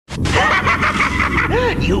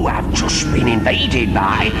You have just been invaded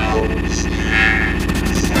by...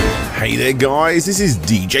 Hey there guys, this is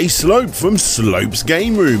DJ Slope from Slope's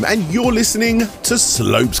Game Room and you're listening to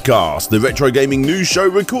Slope's Cast, the retro gaming news show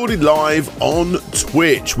recorded live on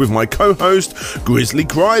Twitch with my co-host Grizzly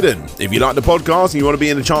Crichton. If you like the podcast and you want to be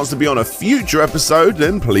in a chance to be on a future episode,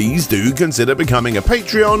 then please do consider becoming a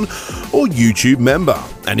Patreon or YouTube member.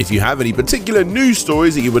 And if you have any particular news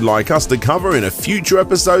stories that you would like us to cover in a future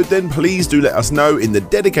episode, then please do let us know in the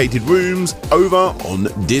dedicated rooms over on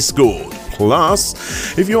Discord.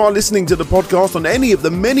 Plus, if you are listening to the podcast on any of the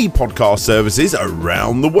many podcast services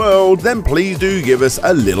around the world, then please do give us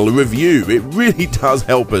a little review. It really does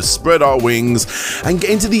help us spread our wings and get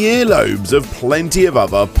into the earlobes of plenty of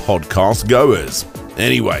other podcast goers.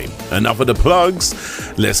 Anyway, enough of the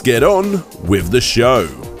plugs. Let's get on with the show.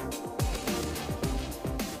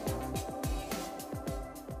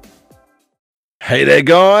 Hey there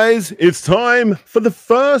guys, it's time for the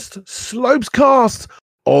first Slopes Cast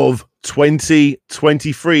of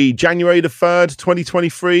 2023, January the 3rd,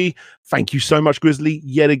 2023. Thank you so much, Grizzly,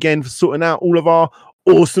 yet again for sorting out all of our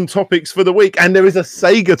awesome topics for the week. And there is a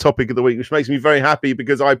Sega topic of the week, which makes me very happy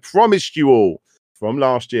because I promised you all from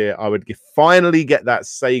last year I would finally get that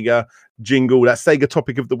Sega jingle, that Sega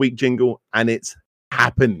topic of the week jingle, and it's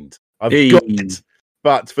happened. I've got it.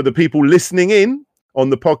 But for the people listening in on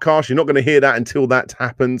the podcast, you're not going to hear that until that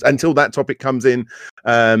happens, until that topic comes in.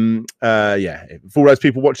 For those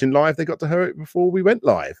people watching live, they got to hear it before we went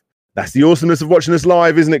live. That's the awesomeness of watching us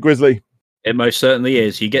live, isn't it, Grizzly? It most certainly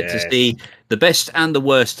is. You get to see the best and the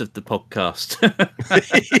worst of the podcast.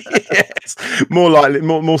 Yes, more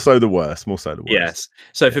so the worst. Yes.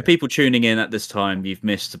 So for people tuning in at this time, you've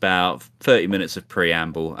missed about 30 minutes of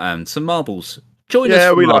preamble and some marbles. Join us.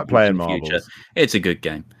 Yeah, we like marbles playing in the marbles. future. It's a good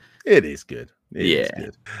game. It is good. It is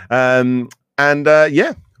good.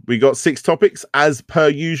 We got 6 topics as per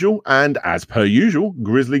usual, and as per usual,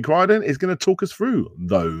 Grizzly Crichton is going to talk us through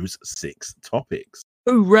those 6 topics.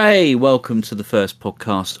 Hooray! Welcome to the first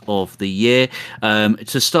podcast of the year.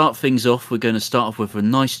 To start things off, we're going to start off with a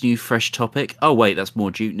nice new fresh topic. Oh wait, that's more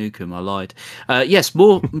Duke Nukem. I lied. Yes,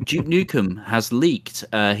 more Duke Nukem has leaked.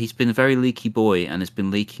 He's been a very leaky boy and has been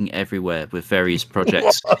leaking everywhere with various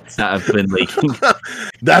projects that have been leaking.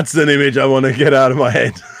 That's an image I want to get out of my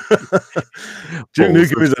head. Duke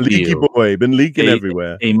Nukem is a leaky boy, been leaking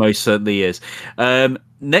everywhere. He most certainly is.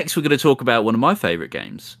 Next, we're going to talk about one of my favourite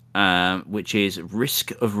games, which is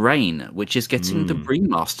Risk of Rain, which is getting the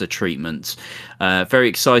remaster treatment. Very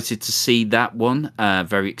excited to see that one.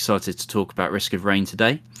 Very excited to talk about Risk of Rain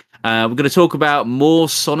today. We're going to talk about more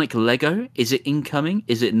Sonic Lego. Is it incoming?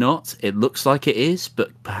 Is it not? It looks like it is,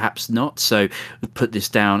 but perhaps not. So we'll put this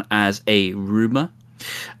down as a rumour.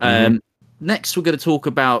 Next, we're going to talk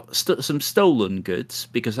about some stolen goods,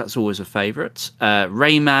 because that's always a favourite.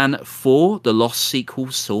 Rayman 4, the Lost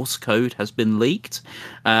sequel source code has been leaked.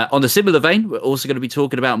 On a similar vein, we're also going to be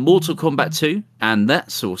talking about Mortal Kombat 2 and that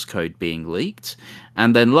source code being leaked.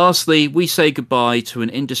 And then lastly, we say goodbye to an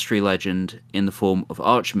industry legend in the form of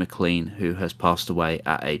Archer McLean, who has passed away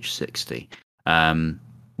at age 60.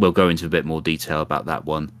 We'll go into a bit more detail about that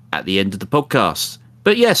one at the end of the podcast.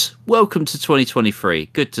 But yes, welcome to 2023.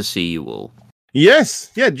 Good to see you all. Yes.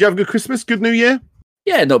 Yeah. Did you have a good Christmas? Good New Year?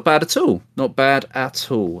 Yeah, not bad at all. Not bad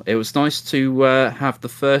at all. It was nice to have the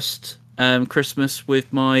first Christmas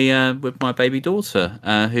with my baby daughter,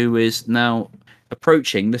 who is now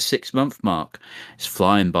approaching the 6-month mark. It's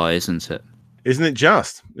flying by, isn't it? Isn't it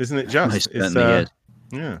just? It certainly is.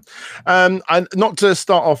 Yeah. And not to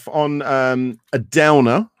start off on a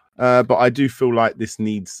downer. But I do feel like this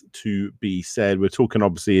needs to be said. We're talking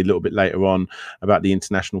obviously a little bit later on about the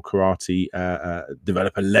International Karate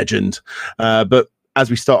developer legend. But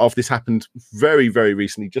as we start off, this happened very, very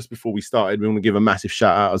recently. Just before we started, we want to give a massive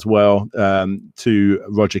shout out as well to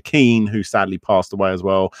Roger Keane, who sadly passed away as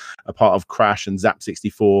well, a part of Crash and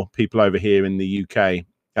Zap64. People over here in the UK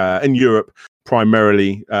and Europe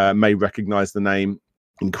primarily may recognize the name.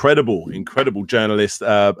 Incredible journalist,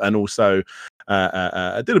 and also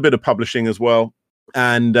did a bit of publishing as well.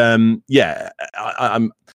 And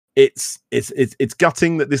it's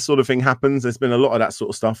gutting that this sort of thing happens. There's been a lot of that sort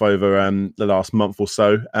of stuff over the last month or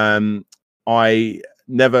so. I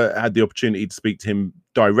never had the opportunity to speak to him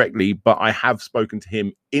directly, but I have spoken to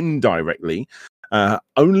him indirectly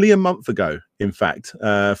only a month ago, in fact,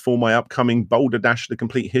 for my upcoming Boulder Dash: The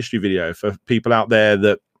Complete History video. For people out there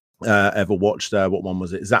that ever watched what one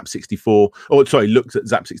was it, Zap 64, or sorry, looked at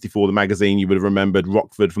Zap 64, the magazine, you would have remembered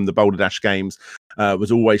Rockford from the Boulder Dash games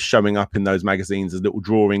was always showing up in those magazines as little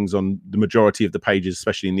drawings on the majority of the pages,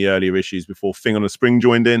 especially in the earlier issues before Thing on a Spring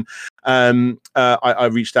joined in. I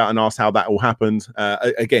reached out and asked how that all happened,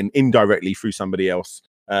 again indirectly through somebody else.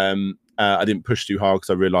 I didn't push too hard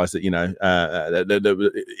because I realized that, you know,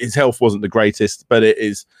 his health wasn't the greatest, but it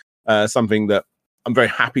is something that I'm very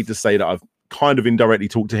happy to say that I've kind of indirectly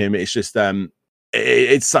talked to him. It's just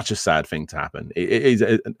it's such a sad thing to happen. It is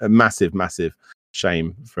a massive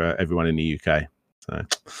shame for everyone in the UK. So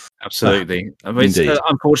absolutely. I mean,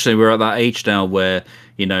 unfortunately we're at that age now where,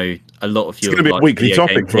 you know, a lot of your, it's gonna be a weekly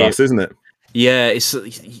topic for us, isn't it? Yeah, it's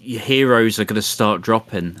your heroes are going to start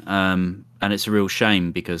dropping, and it's a real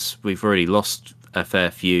shame because we've already lost a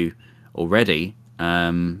fair few already,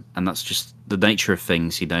 and that's just the nature of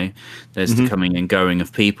things. You know, there's the coming and going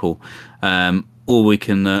of people. All we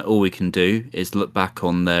can do is look back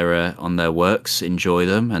on their works, enjoy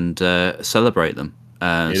them, and celebrate them.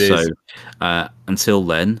 Until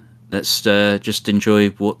then, let's just enjoy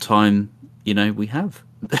what time, you know, we have.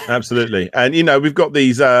 Absolutely, and you know, we've got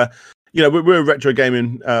these. You know, we're a retro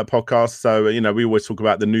gaming podcast, so you know we always talk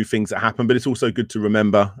about the new things that happen, but it's also good to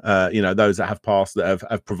remember, you know, those that have passed that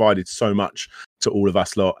have provided so much to all of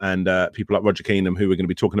us lot, and people like Roger Keenum, who we're going to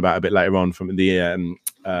be talking about a bit later on from the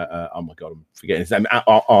oh my god, I'm forgetting his name,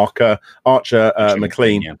 Archer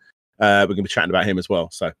McLean. Yeah. We're going to be chatting about him as well.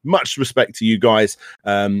 So much respect to you guys.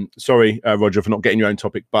 Sorry, Roger, for not getting your own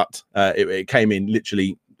topic, but it came in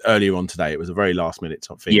literally earlier on today. It was a very last minute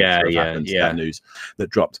top thing. That news that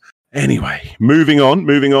dropped. Anyway, moving on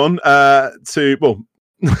to to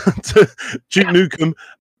Duke Nukem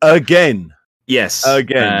again. Yes,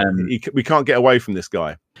 again. We can't get away from this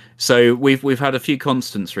guy. So we've had a few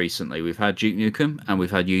constants recently. We've had Duke Nukem and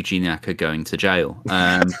we've had Yuji Naka going to jail.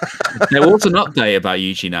 There was an update about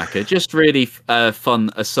Yuji Naka. Just really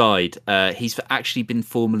fun aside. He's actually been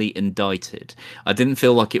formally indicted. I didn't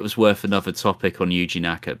feel like it was worth another topic on Yuji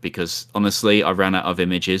Naka because honestly, I ran out of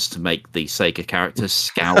images to make the Sega characters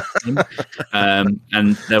scowl him,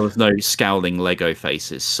 and there was no scowling Lego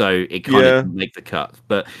faces, so it kind of didn't make the cut.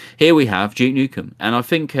 But here we have Duke Nukem, and I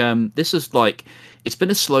think this is like. It's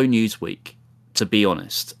been a slow news week, to be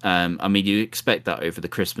honest. I mean, you expect that over the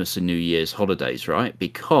Christmas and New Year's holidays, right?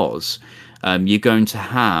 Because you're going to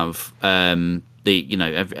have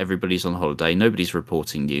everybody's on holiday, nobody's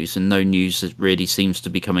reporting news, and no news really seems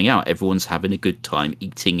to be coming out. Everyone's having a good time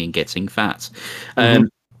eating and getting fat.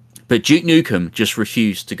 But Duke Nukem just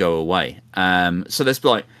refused to go away. So there's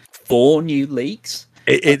like 4 new leaks.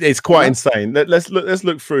 It's quite insane. Let's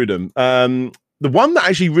look through them. The one that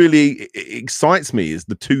actually really excites me is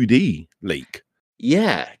the 2D leak.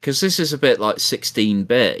 Yeah, because this is a bit like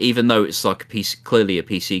 16-bit, even though it's like clearly a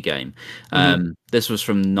PC game. This was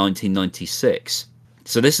from 1996.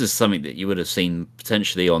 So this is something that you would have seen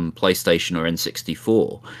potentially on PlayStation or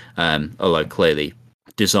N64, although clearly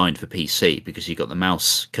designed for PC because you got the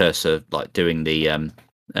mouse cursor like doing the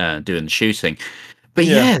shooting. But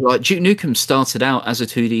yeah, like Duke Nukem started out as a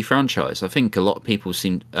 2D franchise. I think a lot of people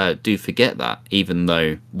do forget that, even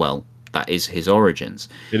though, well, that is his origins.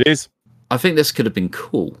 It is. I think this could have been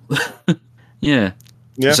cool. Yeah.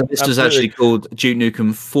 So this was actually called Duke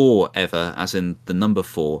Nukem Forever, as in the number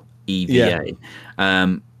 4 EVA. Yeah.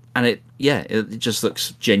 And it just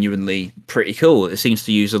looks genuinely pretty cool. It seems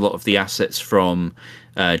to use a lot of the assets from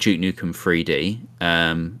Duke Nukem 3D,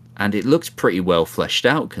 and it looks pretty well fleshed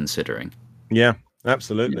out considering. Yeah.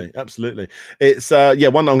 Absolutely. It's one that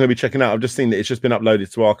I'm going to be checking out. I've just seen that it's just been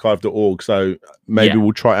uploaded to archive.org, so maybe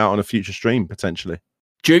we'll try it out on a future stream potentially.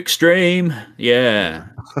 Duke stream, yeah,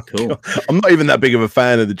 cool. I'm not even that big of a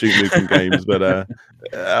fan of the Duke Nukem games, but a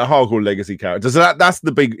hardcore legacy character. So that's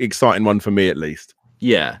the big exciting one for me, at least.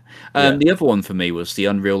 Yeah. The other one for me was the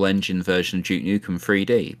Unreal Engine version of Duke Nukem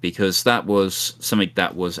 3D, because that was something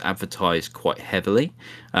that was advertised quite heavily.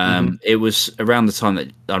 It was around the time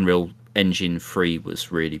that Unreal Engine 3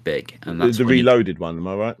 was really big, and that's the reloaded one. Am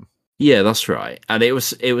I right? Yeah, that's right. And it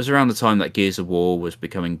was around the time that Gears of War was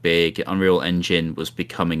becoming big. Unreal Engine was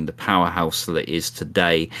becoming the powerhouse that it is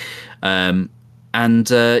today. This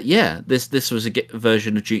was a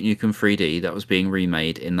version of Duke Nukem 3D that was being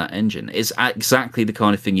remade in that engine. It's exactly the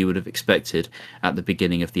kind of thing you would have expected at the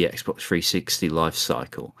beginning of the Xbox 360 life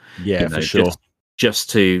cycle. Yeah, for sure. Just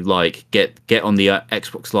to like get on the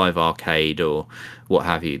Xbox Live Arcade or what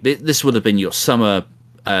have you. This would have been your summer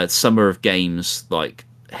of games like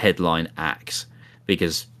headline acts,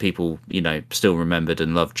 because people still remembered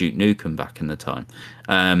and loved Duke Nukem back in the time.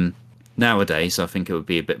 Nowadays, I think it would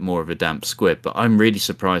be a bit more of a damp squib, but I'm really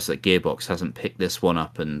surprised that Gearbox hasn't picked this one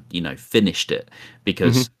up and, finished it,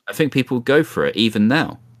 because I think people go for it even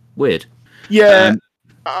now. Weird. Yeah,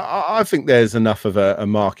 I think there's enough of a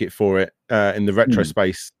market for it in the retro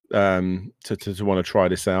space to want to try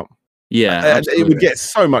this out. Yeah, it would get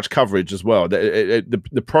so much coverage as well. The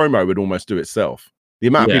promo would almost do itself. The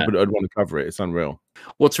amount of people that would want to cover it, it's unreal.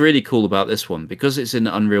 What's really cool about this one, because it's in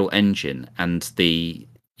Unreal Engine and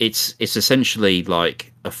it's essentially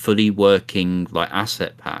like a fully working like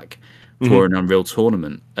asset pack for an Unreal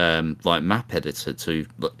Tournament like map editor to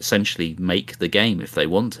essentially make the game if they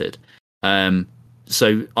wanted.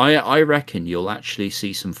 So I reckon you'll actually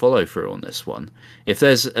see some follow through on this one. If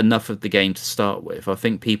there's enough of the game to start with, I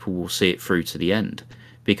think people will see it through to the end,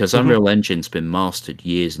 because Unreal Engine's been mastered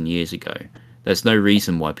years and years ago. There's no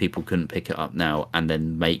reason why people couldn't pick it up now and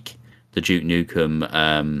then make the Duke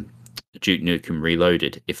Nukem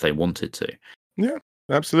Reloaded if they wanted to. Yeah,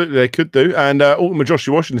 absolutely, they could do. And Ultimate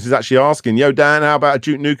Joshua Washington is actually asking, yo, Dan, how about a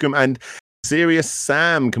Duke Nukem and Serious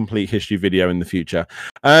Sam complete history video in the future?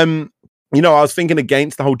 I was thinking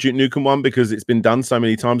against the whole Duke Nukem one because it's been done so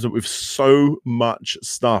many times, but with so much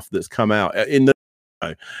stuff that's come out in the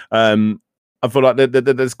I feel like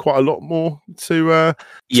there's quite a lot more to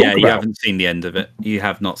yeah, you haven't seen the end of it. You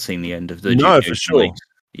have not seen the end of the No, for sure. League.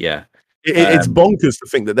 Yeah. It's bonkers to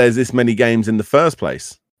think that there's this many games in the first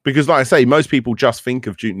place. Because, like I say, most people just think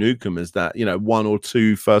of Duke Nukem as that, one or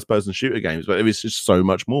two first-person shooter games, but it was just so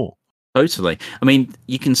much more. Totally. I mean,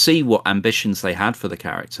 you can see what ambitions they had for the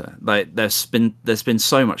character. Like, there's been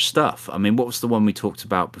so much stuff. I mean, what was the one we talked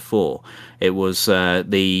about before? It was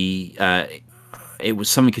it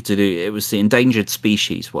was something to do. It was the endangered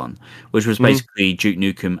species one, which was basically Duke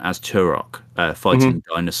Nukem as Turok fighting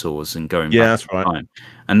dinosaurs and going back that's in time.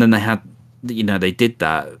 And then they had, they did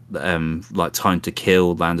that like Time to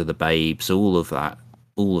Kill, Land of the Babes, all of that,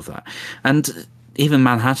 and even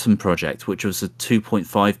Manhattan Project, which was a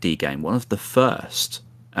 2.5D game, one of the first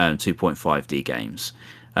 2.5D games.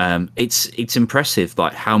 It's impressive,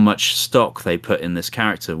 like how much stock they put in this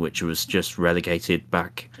character, which was just relegated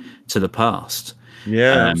back to the past.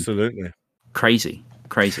 Yeah, absolutely. Crazy.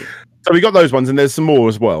 So we got those ones, and there's some more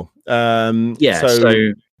as well.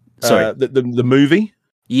 Sorry. The movie.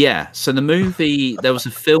 Yeah, so the movie, there was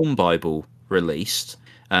a film Bible released,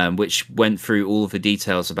 which went through all of the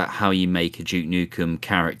details about how you make a Duke Nukem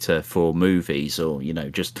character for movies, or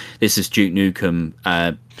just this is Duke Nukem.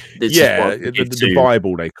 The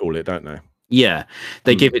Bible they call it, don't they? Yeah,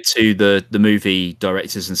 they give it to the movie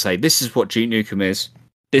directors and say, this is what Duke Nukem is.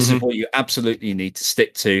 This is what you absolutely need to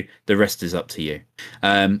stick to. The rest is up to you.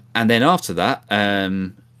 And then after that,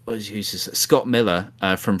 Scott Miller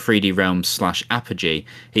from 3D Realms / Apogee,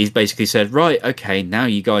 he's basically said, right, okay, now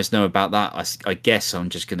you guys know about that. I guess I'm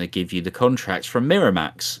just going to give you the contracts from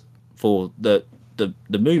Miramax for the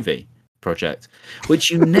movie project, which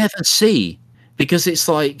you never see, because it's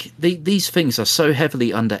like these things are so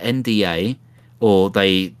heavily under NDA, or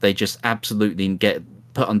they just absolutely get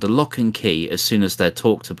put under lock and key as soon as they're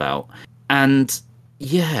talked about. And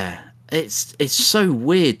yeah, it's so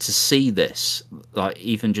weird to see this, like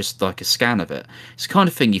even just like a scan of it. It's the kind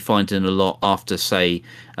of thing you find in a lot after, say,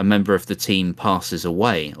 a member of the team passes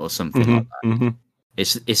away or something like that.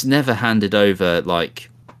 It's never handed over like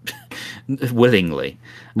willingly.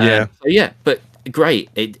 But great.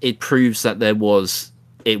 It proves that it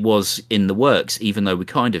was in the works, even though we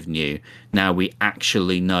kind of knew. Now we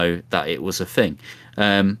actually know that it was a thing.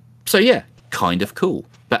 So yeah, kind of cool.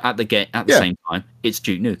 But at the same time, it's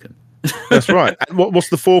Duke Nukem. That's right. And what's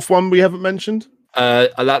the fourth one we haven't mentioned?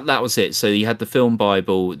 That was it. So you had the film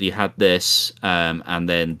Bible, you had this, and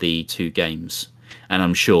then the 2 games. And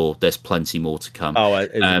I'm sure there's plenty more to come. Oh,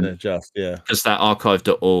 isn't it just, yeah. Because that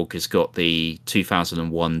archive.org has got the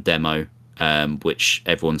 2001 demo, which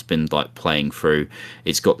everyone's been like playing through.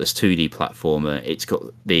 It's got this 2D platformer. It's got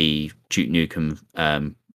the Duke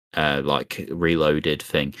Nukem like reloaded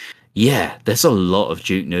thing. Yeah, there's a lot of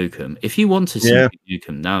Duke Nukem. If you want to see Duke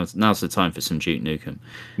Nukem, now's the time for some Duke Nukem.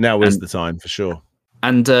 Now is the time, for sure.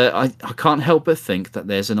 And I can't help but think that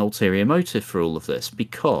there's an ulterior motive for all of this,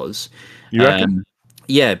 because... You reckon?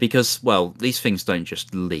 Yeah, because, well, these things don't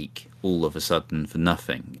just leak all of a sudden for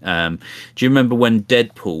nothing. Do you remember when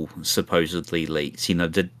Deadpool supposedly leaked?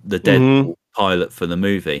 The Deadpool pilot for the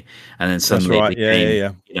movie, and then suddenly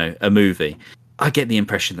it became, a movie. I get the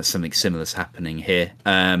impression that something similar is happening here.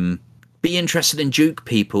 Be interested in Duke,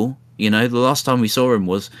 people. The last time we saw him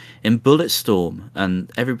was in Bulletstorm,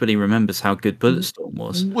 and everybody remembers how good Bulletstorm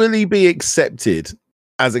was. Will he be accepted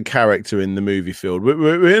as a character in the movie field.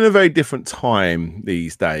 We're in a very different time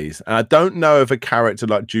these days, and I don't know if a character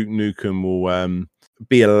like Duke Nukem will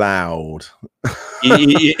be allowed.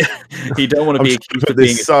 You don't want to be accused of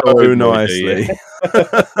being so nicely.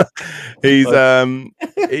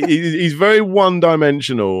 He's very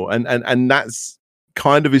one-dimensional, and that's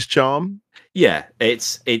kind of his charm. Yeah,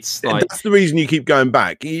 it's like that's the reason you keep going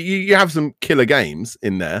back. You have some killer games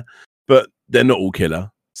in there, but they're not all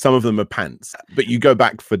killer. Some of them are pants, but you go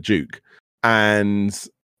back for Duke, and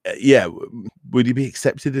yeah, would he be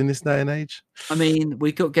accepted in this day and age? I mean,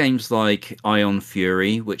 we got games like Ion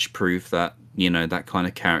Fury, which prove that that kind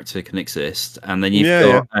of character can exist, and then you've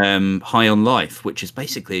got High on Life, which is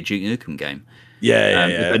basically a Duke Nukem game.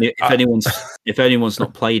 If anyone's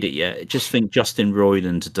not played it yet, just think Justin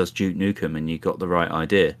Roiland does Duke Nukem, and you got the right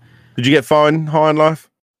idea. Did you get far in High on Life?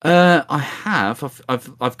 I have.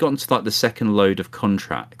 I've gotten to like the second load of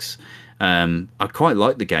contracts. I quite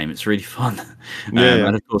like the game. It's really fun.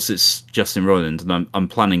 And of course it's Justin Roiland, and I'm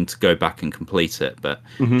planning to go back and complete it, but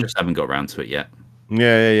just haven't got around to it yet.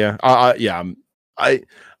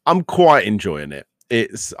 I'm quite enjoying it.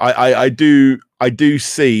 It's I do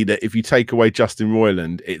see that if you take away Justin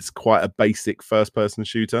Roiland, it's quite a basic first person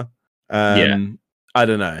shooter. I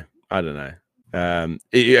don't know.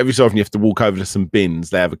 Every so often you have to walk over to some bins,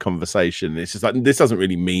 they have a conversation, it's just like, this doesn't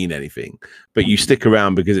really mean anything, but you stick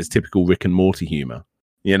around because it's typical Rick and Morty humor,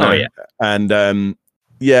 and I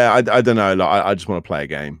don't know, like I just want to play a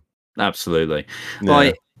game. Absolutely.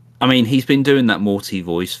 Like, I mean, he's been doing that Morty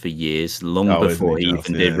voice for years, long before he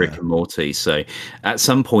even did Rick and Morty, so at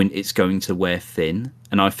some point it's going to wear thin,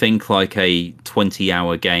 and I think like a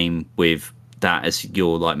 20-hour game with that as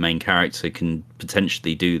your like main character can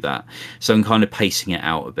potentially do that. So I'm kind of pacing it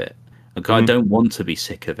out a bit. Like, I don't want to be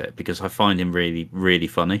sick of it because I find him really, really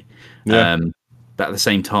funny. But at the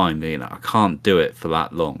same time, I can't do it for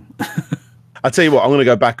that long. I tell you what, I'm going to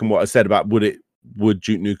go back on what I said about would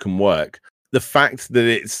Duke Nukem work. The fact that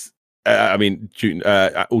it's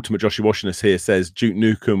Ultimate Joshua Washington here says Duke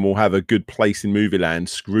Nukem will have a good place in movie land.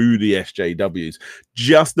 Screw the SJWs.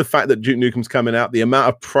 Just the fact that Duke Nukem's coming out, the amount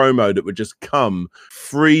of promo that would just come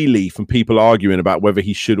freely from people arguing about whether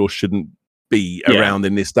he should or shouldn't be around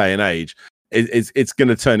in this day and age, it's going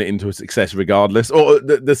to turn it into a success regardless, or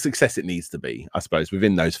the success it needs to be, I suppose,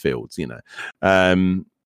 within those fields. So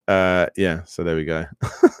there we go.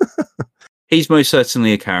 He's most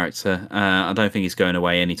certainly a character. I don't think he's going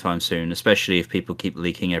away anytime soon, especially if people keep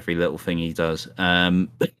leaking every little thing he does.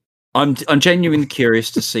 But I'm genuinely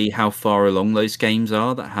curious to see how far along those games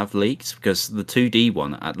are that have leaked, because the 2D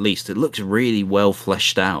one, at least, it looks really well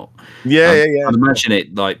fleshed out. I imagine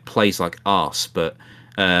it like plays like arse, but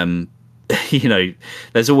there's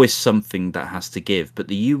always something that has to give. But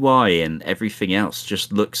the UI and everything else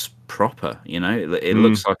just looks proper. It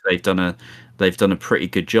looks like they've done a pretty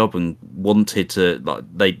good job and wanted to, like,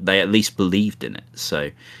 they at least believed in it. So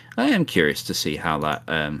I am curious to see how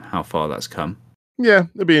far that's come. Yeah,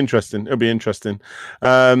 it'll be interesting.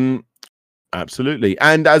 Absolutely.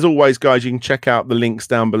 And as always, guys, you can check out the links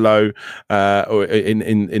down below or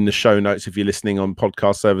in the show notes if you're listening on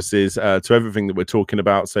podcast services to everything that we're talking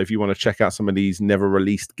about. So if you want to check out some of these never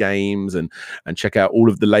released games and check out all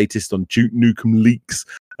of the latest on Duke Nukem leaks,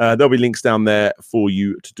 there'll be links down there for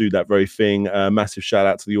you to do that very thing. Massive shout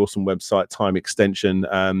out to the awesome website Time Extension.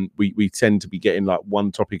 We tend to be getting like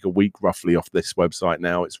one topic a week roughly off this website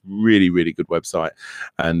now. It's really, really good website,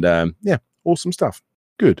 and awesome stuff.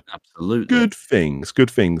 Good, absolutely good things.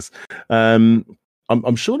 I'm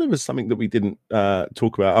sure there was something that we didn't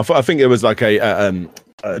talk about. I think it was like a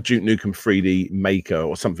Duke Nukem 3D Maker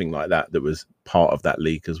or something like that was part of that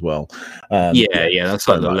leak as well. That's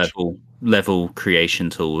like the level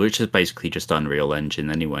creation tool, which is basically just Unreal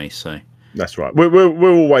Engine anyway. So that's right.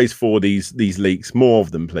 We're always for these leaks. More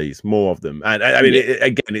of them, please. More of them. And I mean,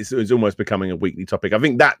 it's almost becoming a weekly topic. I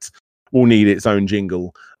think that will need its own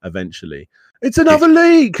jingle eventually. It's another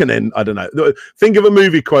leak, and then I don't know. Think of a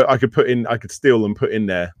movie quote I could steal and put in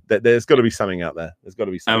there. There's got to be something out there. There's got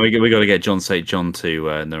to be something. And we got to get John St. John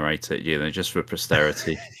to narrate it, just for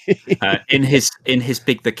posterity. In his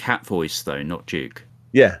Big the Cat voice, though, not Duke.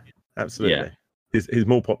 Yeah, absolutely. Yeah. His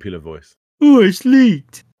more popular voice. Oh, it's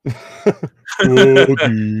leaked.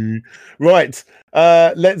 Right.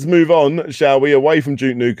 Let's move on, shall we? Away from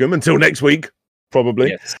Duke Nukem until next week,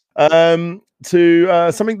 probably. Yes.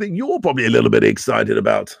 To something that you're probably a little bit excited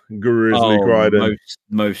about, Grizzly Crider.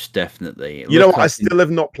 Most definitely. I still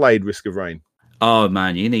have not played Risk of Rain. Oh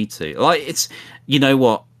man, you need to. Like, it's, you know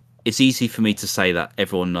what? it's easy for me to say that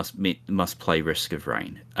everyone must play Risk of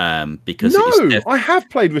Rain, because I have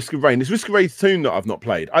played Risk of Rain. It's Risk of Rain 2 that I've not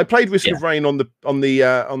played. I played Risk of Rain on the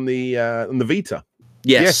Vita.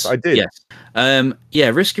 Yes, I did.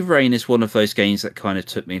 Yes. Risk of Rain is one of those games that kind of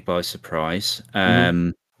took me by surprise,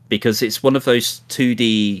 because it's one of those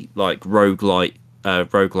 2D like roguelike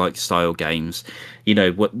style games. You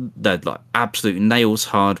know what, they're like absolute nails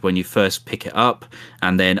hard when you first pick it up,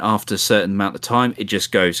 and then after a certain amount of time it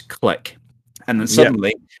just goes click, and then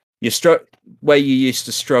suddenly you're where you used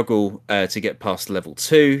to struggle to get past level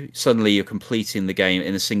 2, suddenly you're completing the game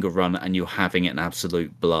in a single run and you're having an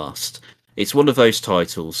absolute blast. It's one of those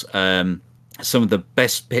titles, some of the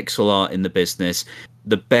best pixel art in the business,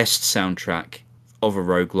 the best soundtrack of a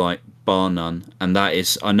roguelike, bar none. And that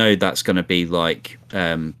is, I know that's going to be like,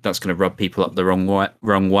 that's going to rub people up the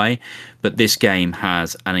wrong way, but this game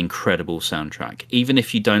has an incredible soundtrack. Even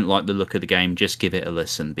if you don't like the look of the game, just give it a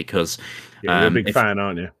listen, because you're a big fan,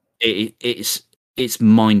 aren't you? It's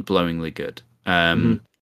mind-blowingly good.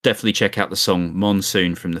 Definitely check out the song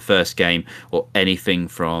Monsoon from the first game, or anything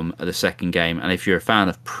from the second game. And if you're a fan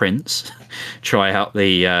of Prince, try out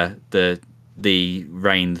the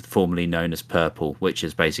Rain, formerly known as Purple, which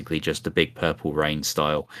is basically just a big Purple Rain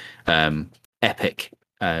style epic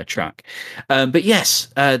track. But yes,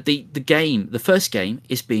 the first game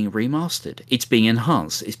is being remastered. It's being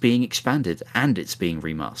enhanced, it's being expanded, and it's being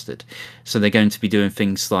remastered. So they're going to be doing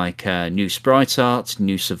things like new sprite art,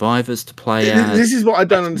 new survivors to play as. This is what I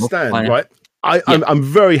don't understand, right? I'm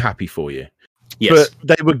very happy for you. Yes. But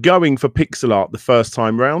they were going for pixel art the first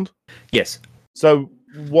time round. Yes. So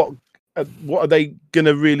what are they going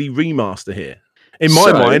to really remaster here? In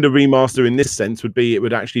my mind, a remaster in this sense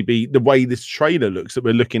would actually be the way this trailer looks that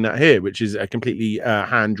we're looking at here, which is a completely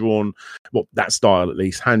hand-drawn, well, that style at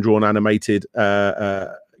least, hand-drawn animated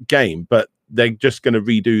game. But they're just going to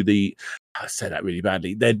redo I said that really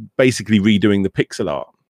badly. They're basically redoing the pixel art,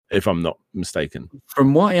 if I'm not mistaken.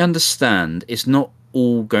 From what I understand, it's not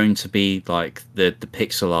all going to be like the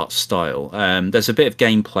pixel art style. There's a bit of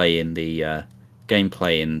gameplay in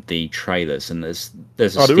the trailers, and there's a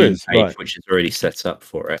Steam page which is already set up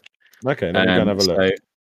for it. Okay, let me go and have a look. So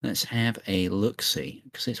let's have a look-see,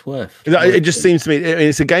 because it's worth. It just seems to me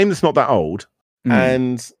it's a game that's not that old,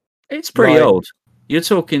 and it's pretty old. You're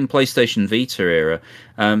talking PlayStation Vita era.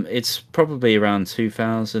 It's probably around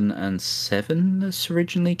 2007. This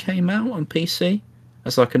originally came out on PC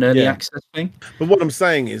as like an early access thing. But what I'm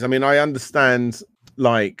saying is, I mean, I understand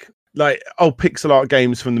like old pixel art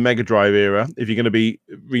games from the Mega Drive era. If you're going to be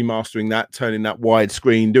remastering that, turning that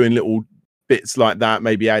widescreen, doing little bits like that,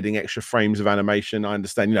 maybe adding extra frames of animation, I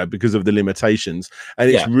understand, because of the limitations. And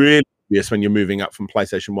it's really obvious when you're moving up from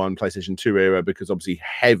PlayStation 1, PlayStation 2 era, because obviously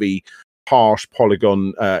heavy, harsh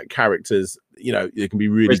polygon characters, it can be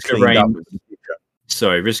really cleaned up.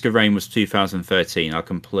 Sorry, Risk of Rain was 2013. I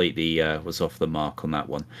completely was off the mark on that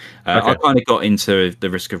one. I kind of got into the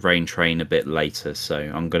Risk of Rain train a bit later, so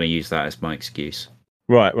I'm going to use that as my excuse.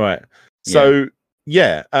 Right. So,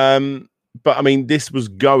 but I mean, this was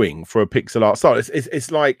going for a pixel art style. It's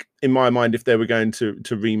like, in my mind, if they were going to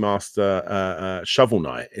remaster Shovel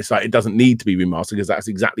Knight, it's like it doesn't need to be remastered, because that's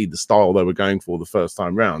exactly the style they were going for the first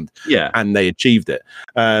time round. Yeah. And they achieved it.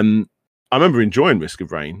 I remember enjoying Risk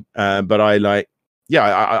of Rain, but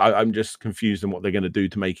I'm just confused on what they're going to do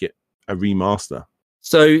to make it a remaster.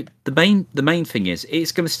 So the main thing is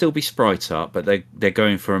it's going to still be sprite art, but they're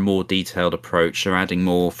going for a more detailed approach. They're adding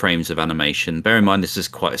more frames of animation. Bear in mind, this is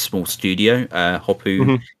quite a small studio,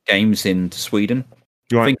 Hoppu Games in Sweden.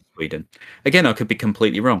 Right. I think Sweden. Again, I could be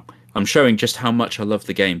completely wrong. I'm showing just how much I love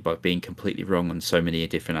the game by being completely wrong on so many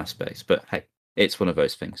different aspects. But hey, it's one of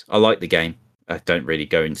those things. I like the game. I don't really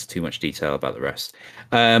go into too much detail about the rest.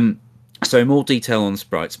 So more detail on the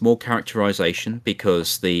sprites, more characterization,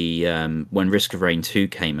 because the when Risk of Rain 2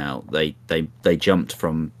 came out, they jumped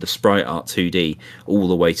from the sprite art 2D all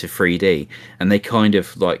the way to 3D, and they kind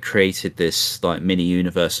of like created this like mini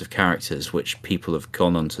universe of characters which people have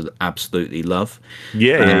gone on to absolutely love.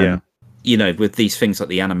 Yeah. With these things like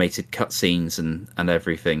the animated cutscenes and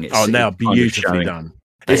everything. Now beautifully done.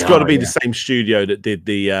 It's got to be the same studio that did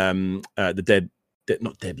the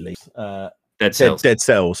not Dead Leaves. Dead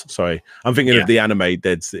Cells. Sorry, I'm thinking of the anime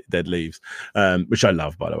Dead Leaves, which I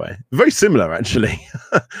love, by the way. Very similar, actually.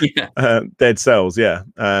 Dead Cells. Yeah.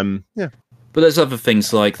 But there's other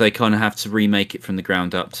things like they kind of have to remake it from the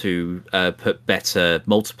ground up to put better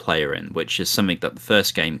multiplayer in, which is something that the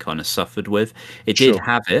first game kind of suffered with. It did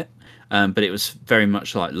have it, but it was very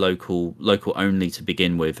much like local only to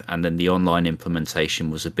begin with, and then the online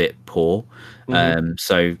implementation was a bit poor.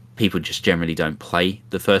 So people just generally don't play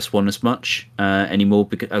the first one as much anymore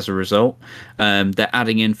as a result. They're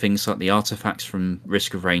adding in things like the artifacts from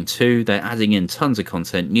Risk of Rain 2. They're adding in tons of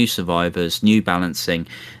content, new survivors, new balancing.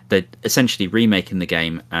 They're essentially remaking the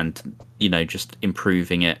game and just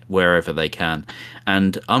improving it wherever they can.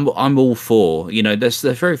 And I'm all for, there's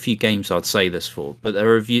very few games I'd say this for, but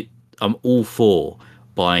I'm all for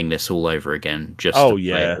buying this all over again.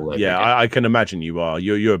 I can imagine you are.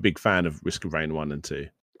 You're a big fan of Risk of Rain 1 and 2.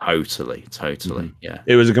 Totally. Yeah.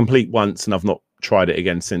 It was a complete once, and I've not tried it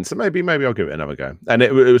again since. So maybe I'll give it another go. And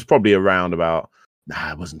it was probably around about.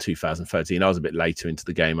 It wasn't 2013. I was a bit later into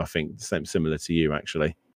the game. I think similar to you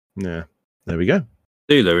actually. Yeah. There we go.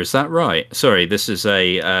 Dula, is that right? Sorry, this is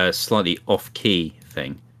a slightly off-key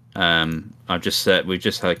thing. We've just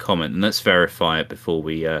had a comment, and let's verify it before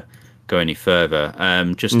we go any further.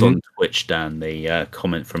 Just on Twitch, Dan, the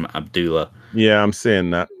comment from Abdullah. Yeah, I'm seeing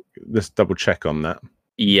that. Let's double check on that.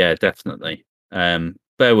 Yeah, definitely.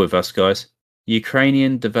 Bear with us, guys.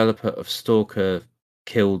 Ukrainian developer of Stalker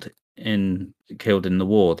killed in the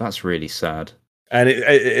war. That's really sad. And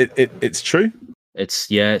it's true.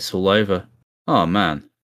 It's all over. Oh man,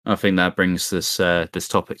 I think that brings this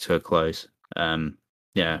topic to a close.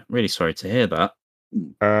 Yeah, really sorry to hear that.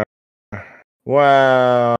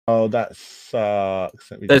 Wow, that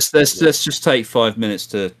sucks. Let's just take 5 minutes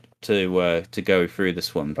to go through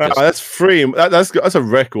this one. Wow, that's free. That's a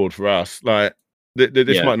record for us. Like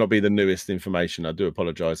this might not be the newest information. I do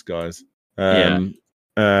apologize, guys. You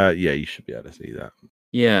should be able to see that.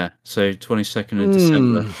 Yeah, so 22nd of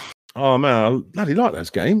December. Oh man, I bloody like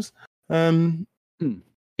those games.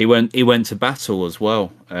 He went to battle as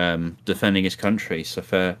well, defending his country. So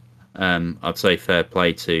fair. I'd say fair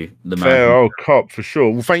play to the man. Fair old cop for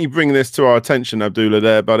sure. Well, thank you for bringing this to our attention, Abdullah.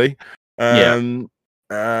 There, buddy. Oh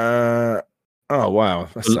wow,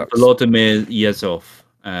 that sucks. Volodymyr Yezhov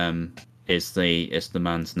is the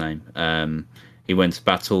man's name. He went to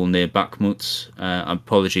battle near Bakhmut.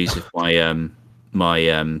 Apologies if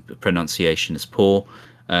my pronunciation is poor.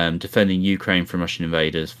 Defending Ukraine from Russian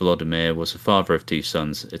invaders, Volodymyr was a father of 2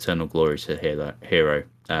 sons. Eternal glory to hero.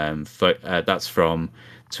 That's from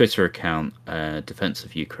Twitter account Defense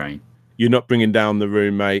of Ukraine. You're not bringing down the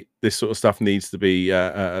room, mate. This sort of stuff needs to be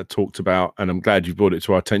talked about, and I'm glad you brought it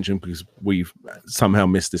to our attention because we've somehow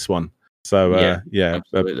missed this one. So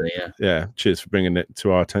absolutely, cheers for bringing it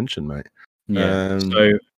to our attention, mate. Yeah.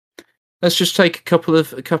 So let's just take a couple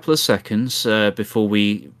of seconds before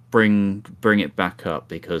we bring it back up,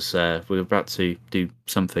 because we're about to do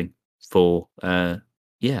something for the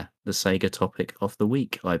Sega topic of the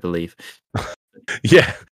week, I believe.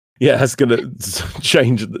 Yeah, that's gonna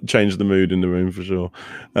change the mood in the room for sure.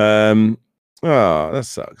 That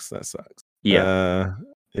sucks.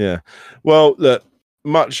 Yeah. Well, look,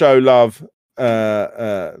 much love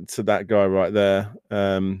to that guy right there.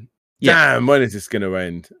 Damn, when is this going to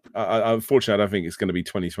end? Unfortunately, I don't think it's going to be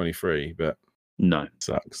 2023, but no,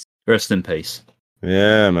 sucks. Rest in peace.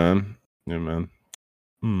 Yeah, man.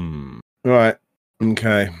 Right.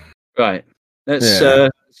 Okay. Right. Let's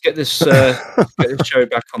get this show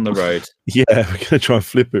back on the road. Yeah, we're going to try and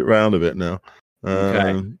flip it around a bit now.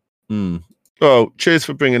 Okay. Well, cheers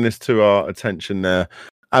for bringing this to our attention there,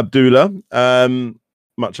 Abdullah.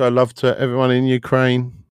 Much love to everyone in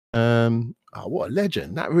Ukraine. What a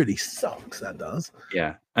legend! That really sucks. That does.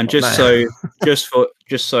 Yeah, and just so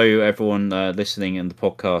everyone listening in the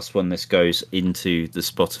podcast, when this goes into the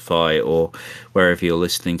Spotify or wherever you're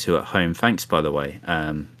listening to at home, thanks by the way.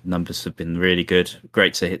 Numbers have been really good.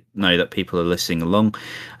 Great to know that people are listening along.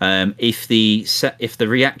 If the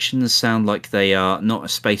reactions sound like they are not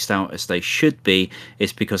as spaced out as they should be,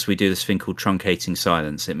 it's because we do this thing called truncating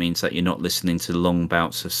silence. It means that you're not listening to long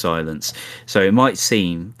bouts of silence. So it might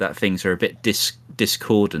seem that things are a bit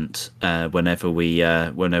discordant whenever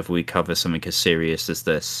we cover something as serious as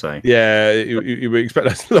this. So you expect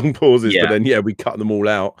those long pauses, but then we cut them all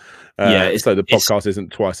out. So the podcast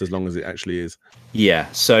isn't twice as long as it actually is.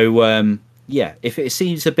 Yeah. So if it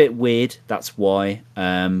seems a bit weird, that's why.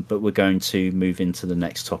 But we're going to move into the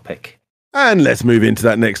next topic. And let's move into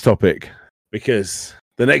that next topic, because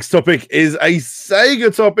the next topic is a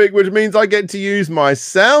Sega topic, which means I get to use my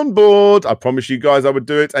soundboard. I promised you guys I would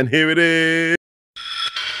do it, and here it is.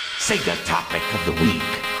 Sega topic of the week.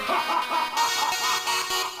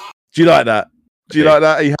 Do you like that? Do you like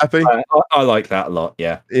that? Are you happy? I like that a lot,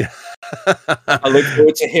 yeah. I look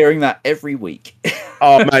forward to hearing that every week.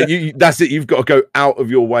 Oh man, that's it. You've got to go out of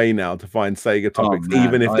your way now to find Sega topics, man,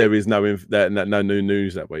 even if there is no new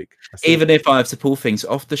news that week. Even if I have to pull things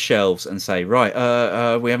off the shelves and say, right,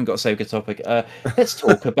 we haven't got a Sega topic. Let's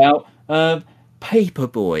talk about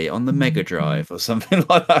Paperboy on the Mega Drive or something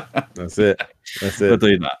like that. That's it. We'll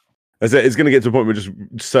do that. That's it. It's going to get to a point where we're just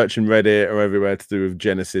searching Reddit or everywhere to do with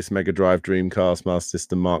Genesis, Mega Drive, Dreamcast, Master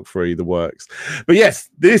System, Mark III, the works. But yes,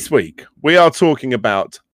 this week we are talking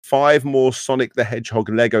about 5 more Sonic the Hedgehog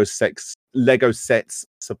Lego sets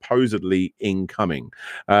supposedly incoming.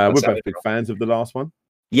 We're both big fans of the last one.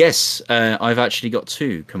 Yes, I've actually got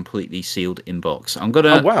 2 completely sealed in box. I'm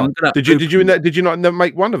gonna. Oh wow! Did you not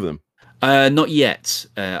make one of them? Not yet.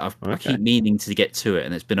 I keep meaning to get to it,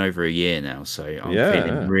 and it's been over a year now, so I'm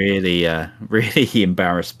feeling really, really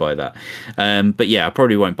embarrassed by that. But yeah, I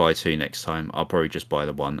probably won't buy 2 next time. I'll probably just buy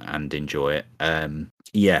the 1 and enjoy it.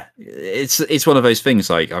 Yeah, it's one of those things.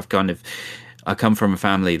 Like I come from a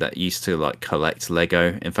family that used to like collect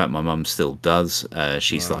Lego. In fact, my mum still does.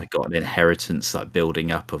 She's like got an inheritance, like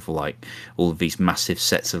building up of like all of these massive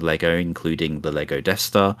sets of Lego, including the Lego Death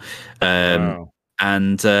Star.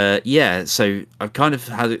 And so I've kind of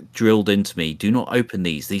had it drilled into me. Do not open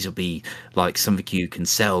these. These will be like something you can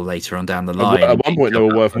sell later on down the line. At one point, they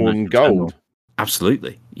were worth more than gold.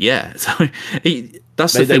 Absolutely, yeah. So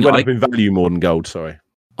that's the thing. They went up in value more than gold. Sorry.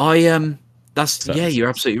 You're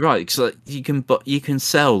absolutely right. Because like, you can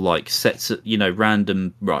sell like sets of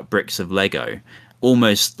random bricks of Lego,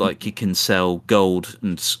 almost like you can sell gold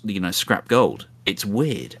and scrap gold. It's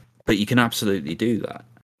weird, but you can absolutely do that.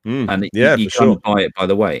 And you can't buy it by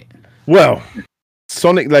the weight. Well,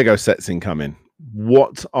 Sonic Lego sets incoming.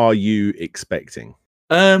 What are you expecting?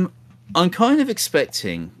 I'm kind of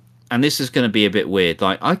expecting, and this is going to be a bit weird.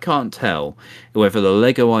 Like I can't tell whether the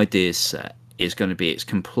Lego Ideas set is going to be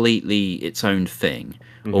completely its own thing,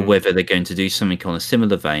 or whether they're going to do something on a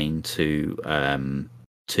similar vein to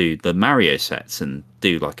the Mario sets and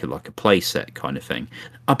do like a play set kind of thing.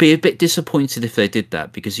 I'd be a bit disappointed if they did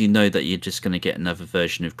that, because that you're just going to get another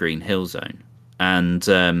version of Green Hill Zone. And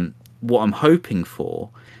what I'm hoping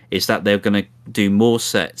for is that they're going to do more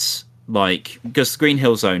sets, because Green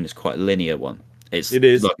Hill Zone is quite a linear one. It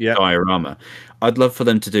is like a diorama. I'd love for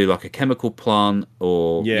them to do like a chemical plant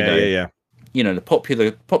or the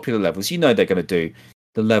popular levels. They're going to do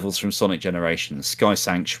the levels from Sonic Generations, Sky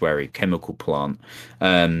Sanctuary, Chemical Plant,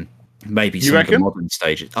 maybe some of the modern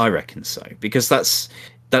stages. I reckon so, because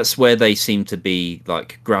that's where they seem to be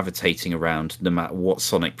like gravitating around, no matter what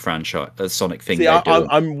Sonic franchise, Sonic thing they do.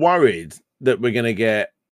 I'm worried that we're going to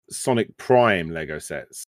get Sonic Prime Lego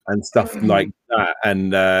sets and stuff like that, and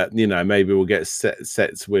maybe we'll get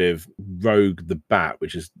sets with Rogue the Bat,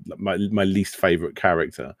 which is my least favorite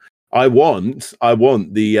character. I want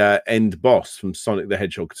the end boss from Sonic the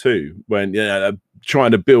Hedgehog 2, when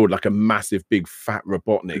trying to build like a massive, big, fat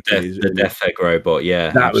Robotnik. The Death Egg robot,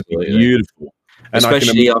 yeah, that would be beautiful.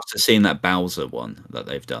 Especially after seeing that Bowser one that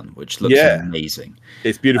they've done, which looks amazing.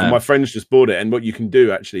 It's beautiful. My friends just bought it, and what you can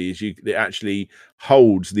do actually is it actually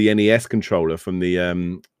holds the NES controller from the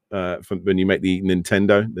from when you make the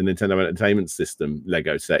Nintendo Entertainment System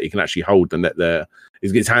Lego set. You can actually hold and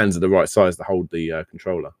his hands are the right size to hold the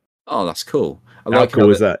controller. Oh, that's cool. How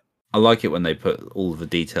cool is that? I like it when they put all of the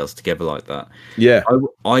details together like that. Yeah.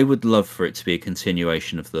 I would love for it to be a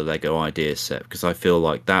continuation of the Lego Ideas set, because I feel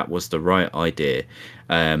like that was the right idea.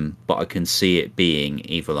 But I can see it being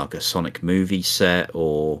either like a Sonic movie set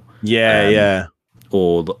or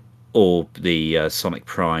or the Sonic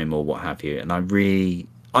Prime or what have you. And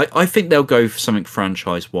I think they'll go for something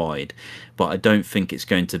franchise wide, but I don't think it's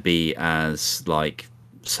going to be as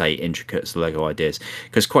say intricate as the Lego Ideas,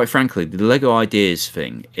 because quite frankly the Lego Ideas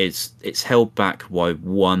thing it's held back by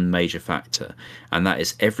one major factor, and that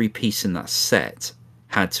is every piece in that set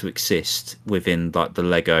had to exist within the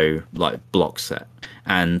Lego block set.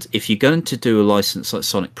 And if you're going to do a license like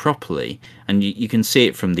Sonic properly, and you can see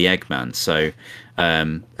it from the Eggman, so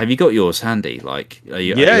have you got yours handy? I've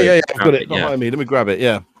got it behind me. Let me grab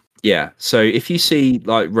it. So if you see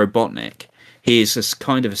Robotnik, he is just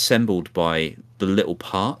kind of assembled by the little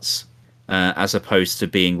parts, as opposed to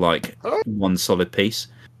being one solid piece.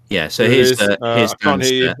 Yeah, so here's I can't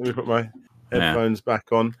hear you. Let me put my headphones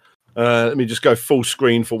back on. Let me just go full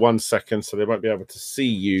screen for 1 second, so they won't be able to see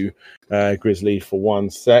you, Grizzly, for 1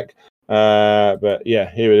 sec. But yeah,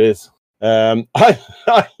 here it is.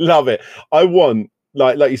 I love it. I want,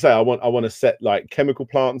 like you say, I want to set Chemical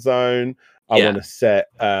Plant Zone. I want to set.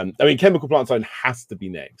 Chemical Plant Zone has to be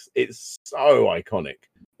next. It's so iconic.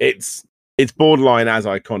 It's borderline as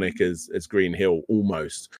iconic as Green Hill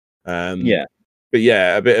almost. But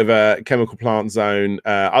yeah, a bit of a Chemical Plant Zone.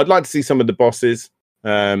 I'd like to see some of the bosses.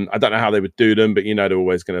 I don't know how they would do them, but they're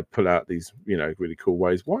always going to pull out these really cool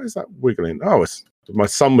ways. Why is that wiggling? Oh, my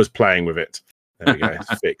son was playing with it. There we go,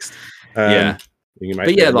 it's fixed. Yeah,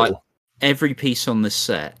 but yeah, like every every piece on this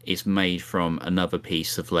set is made from another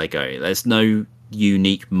piece of Lego. There's no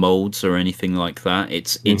unique molds or anything like that.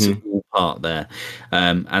 It's all part there.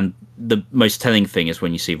 And the most telling thing is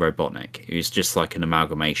when you see Robotnik, who's just like an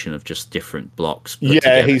amalgamation of just different blocks.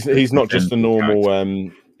 Yeah, he's not just a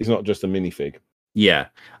normal. He's not just a minifig. Yeah,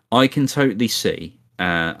 I can totally see.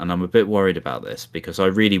 And I'm a bit worried about this because I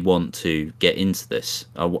really want to get into this.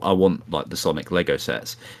 I want like the Sonic Lego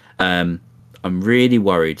sets. I'm really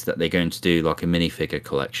worried that they're going to do like a minifigure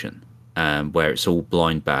collection where it's all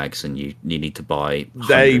blind bags and you need to buy.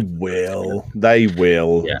 They will.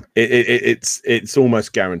 Yeah. It's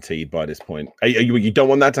almost guaranteed by this point. You don't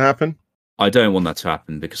want that to happen? I don't want that to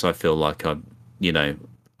happen because I feel like I'd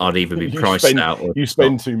either be priced out or you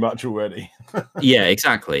spend too much already. Yeah,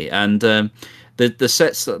 exactly. And the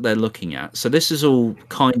sets that they're looking at. So this is all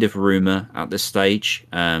kind of rumor at this stage,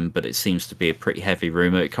 but it seems to be a pretty heavy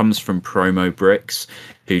rumor. It comes from Promo Bricks,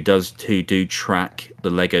 who do track the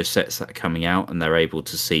Lego sets that are coming out, and they're able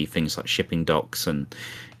to see things like shipping docks and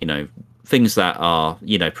things that are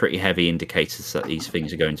pretty heavy indicators that these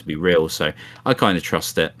things are going to be real. So I kind of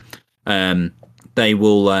trust it. They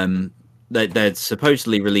will. They're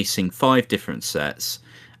supposedly releasing 5 different sets.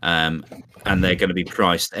 And they're going to be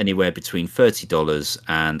priced anywhere between $30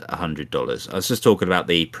 and $100. I was just talking about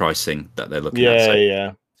the pricing that they're looking at.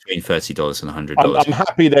 Yeah. Between $30 and $100. I'm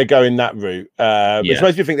happy they're going that route. Which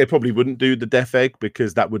makes me think they probably wouldn't do the Death Egg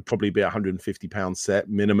because that would probably be £150 set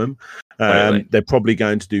minimum. Totally. They're probably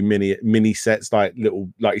going to do mini sets like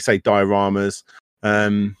little, like you say, dioramas.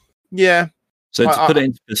 Yeah. So to put it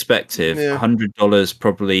into perspective, $100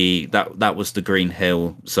 probably that was the Green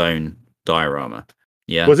Hill Zone diorama.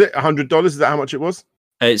 Yeah. Was it $100? Is that how much it was?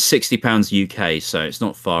 It's £60 UK, so it's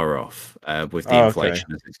not far off with the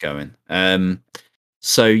inflation as it's going.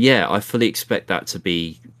 So yeah, I fully expect that to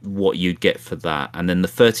be what you'd get for that. And then the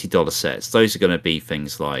 $30 sets, those are going to be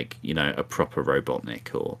things like, a proper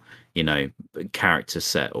Robotnik or, character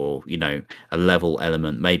set or, a level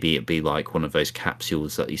element. Maybe it'd be like one of those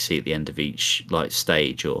capsules that you see at the end of each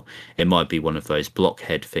stage, or it might be one of those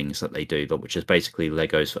blockhead things that they do, which is basically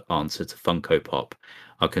Lego's answer to Funko Pop.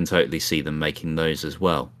 I can totally see them making those as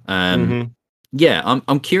well. Yeah,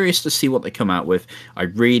 I'm curious to see what they come out with. I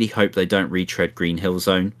really hope they don't retread Green Hill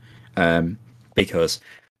Zone, because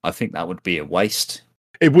I think that would be a waste.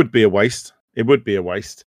 It would be a waste.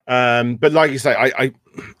 But like you say,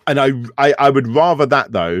 I would rather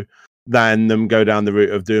that though than them go down the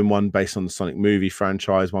route of doing one based on the Sonic movie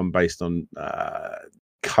franchise, one based on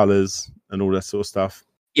colors and all that sort of stuff.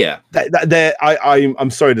 Yeah,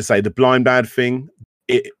 I'm sorry to say, the blind bad thing,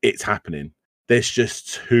 it's happening. There's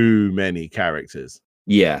just too many characters.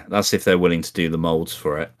 Yeah, that's if they're willing to do the molds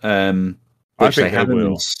for it. Which they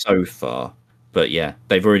haven't so far. But yeah,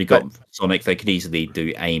 they've already got Sonic. They could easily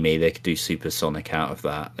do Amy. They could do Super Sonic out of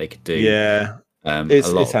that. They could do it's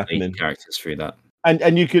a lot happening. Of characters through that.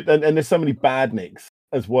 And you could and there's so many badniks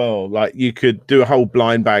as well. Like you could do a whole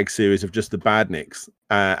blind bag series of just the badniks,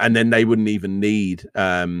 and then they wouldn't even need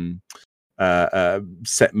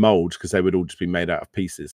set molds because they would all just be made out of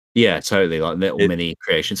pieces. Yeah, totally, like little mini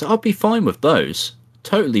creations. I'd be fine with those.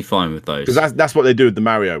 Totally fine with those. Because that's what they do with the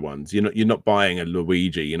Mario ones. You're not buying a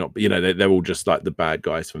Luigi. You're not. They're all just like the bad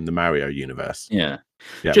guys from the Mario universe. Yeah.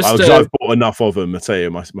 I've bought enough of them. I tell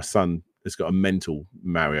you, my son has got a mental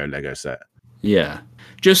Mario Lego set. Yeah.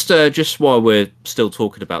 Just while we're still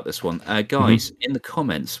talking about this one, guys, in the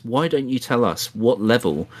comments, why don't you tell us what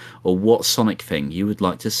level or what Sonic thing you would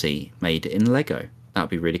like to see made in Lego? That'd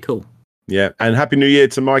be really cool. Yeah, and Happy New Year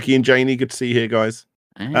to Mikey and Janie. Good to see you here, guys.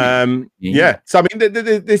 Yeah. So I mean,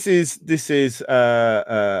 this is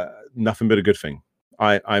nothing but a good thing.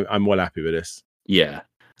 I'm well happy with this. Yeah.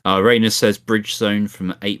 Rainer says Bridge Zone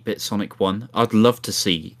from 8-Bit Sonic 1. I'd love to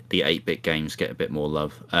see the 8-Bit games get a bit more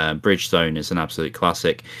love. Bridge Zone is an absolute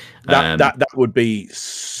classic. That would be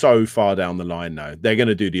so far down the line though. They're going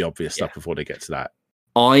to do the obvious stuff before they get to that.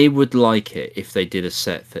 I would like it if they did a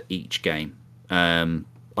set for each game.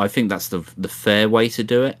 I think that's the fair way to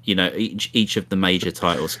do it. Each of the major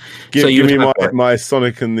titles. Give me my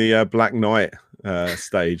Sonic and the Black Knight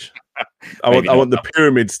stage. I want the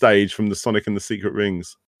pyramid stage from the Sonic and the Secret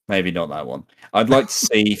Rings. Maybe not that one. I'd like to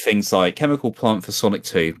see things like Chemical Plant for Sonic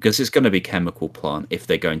 2, because it's going to be Chemical Plant if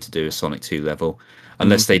they're going to do a Sonic 2 level.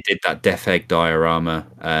 Unless they did that Death Egg diorama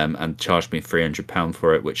and charged me £300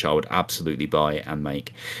 for it, which I would absolutely buy and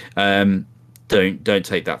make. Don't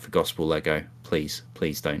take that for gospel, Lego. Please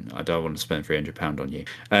don't. I don't want to spend £300 on you.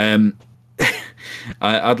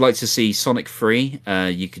 I'd like to see Sonic 3.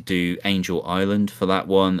 You could do Angel Island for that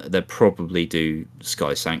one. They'd probably do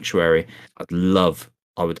Sky Sanctuary.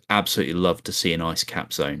 I would absolutely love to see an Ice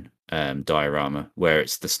Cap Zone diorama where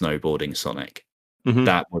it's the snowboarding Sonic.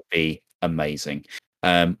 That would be amazing.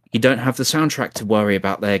 You don't have the soundtrack to worry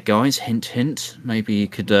about there, guys. Hint, hint. Maybe you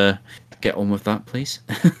could get on with that, please.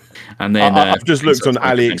 And then I've just looked on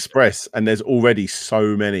AliExpress, and there's already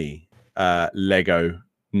so many Lego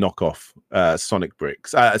knockoff Sonic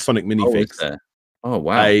bricks, Sonic minifigs. Oh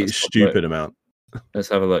wow, a stupid amount. Let's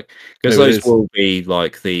have a look, because those will be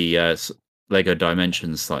like the Lego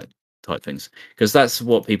Dimensions type things, because that's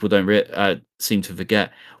what people don't seem to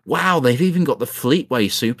forget. Wow, they've even got the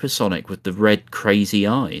Fleetway Supersonic with the red crazy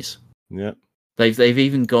eyes. Yeah, they've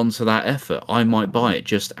even gone to that effort. I might buy it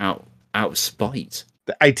just out of spite.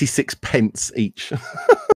 The 86 pence each,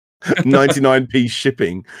 99p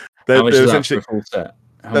shipping. How much is that for a full set?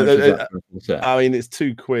 I mean, it's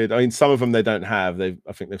 £2. I mean, some of them they don't have. I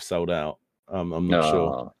think they've sold out. I'm not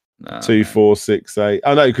sure. No, 2, 4, 6, 8.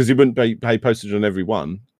 Oh no, because you wouldn't pay postage on every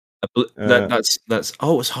one. That's it's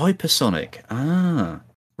Hypersonic. Ah,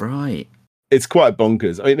 right. It's quite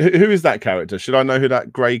bonkers. I mean, who is that character? Should I know who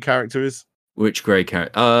that grey character is? Which grey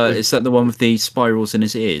character? Is that the one with the spirals in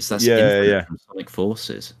his ears? That's from Sonic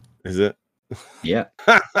Forces. Is it? Yeah.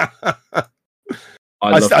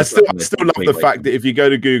 I still love the fact that if you go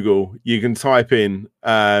to Google, you can type in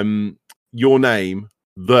your name,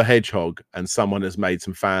 the Hedgehog, and someone has made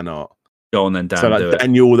some fan art. Go on then, Dan. So like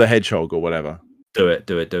Daniel the Hedgehog or whatever. Do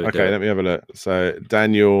it. Okay, let me have a look. So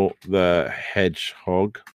Daniel the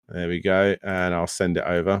Hedgehog. There we go, and I'll send it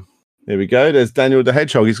over. There we go. There's Daniel the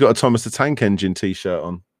Hedgehog. He's got a Thomas the Tank Engine t-shirt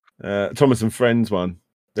on. Thomas and Friends one.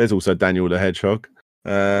 There's also Daniel the Hedgehog.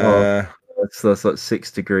 That's like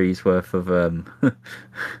 6 degrees worth of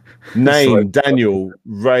name. Daniel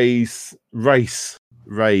Race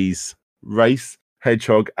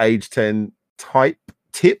Hedgehog, age 10,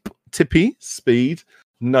 tippy, speed.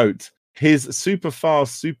 Note, he's super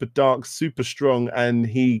fast, super dark, super strong, and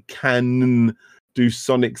he can do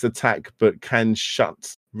Sonic's attack, but can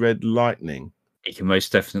shut red lightning. He can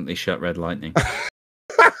most definitely shut red lightning.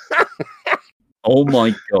 Oh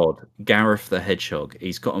my god, Gareth the Hedgehog.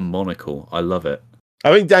 He's got a monocle. I love it.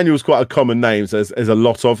 I think Daniel's quite a common name, so there's a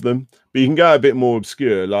lot of them. But you can go a bit more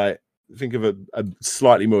obscure, like think of a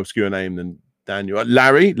slightly more obscure name than Daniel.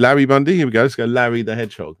 Larry Bundy. Here we go. Let's go Larry the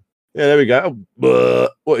Hedgehog. Yeah, there we go. Oh,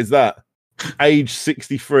 what is that? Age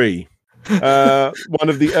 63. One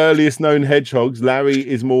of the earliest known hedgehogs. Larry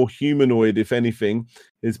is more humanoid, if anything.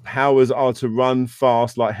 His powers are to run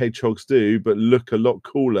fast like hedgehogs do, but look a lot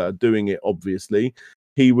cooler doing it, obviously.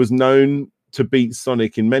 He was known to beat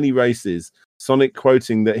Sonic in many races. Sonic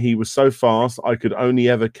quoting that he was so fast, I could only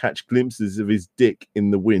ever catch glimpses of his dick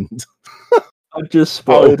in the wind. I just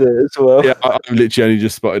spotted it as well. Yeah, I literally only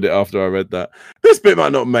just spotted it after I read that. This bit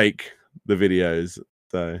might not make the videos.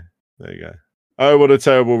 So, there you go. Oh, what a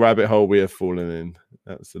terrible rabbit hole we have fallen in.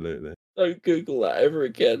 Absolutely. Don't Google that ever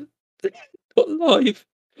again. Not live.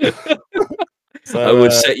 So, I will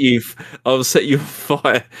set you on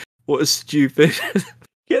fire. What a stupid.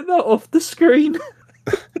 Get that off the screen.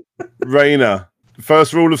 Rainer,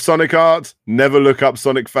 first rule of Sonic art, never look up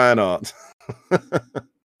Sonic fan art.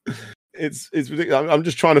 It's ridiculous. I'm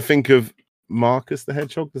just trying to think of Marcus the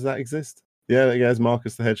Hedgehog. Does that exist? Yeah, there goes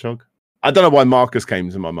Marcus the Hedgehog. I don't know why Marcus came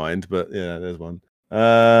to my mind, but yeah, there's one.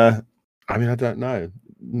 I mean, I don't know.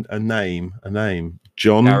 A name.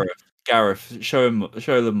 John. Gareth, show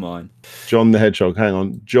them mine. John the Hedgehog. Hang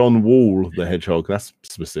on. John Wall the Hedgehog. That's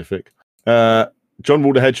specific. John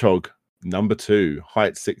Wall the Hedgehog. Number 2.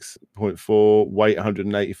 Height 6.4. Weight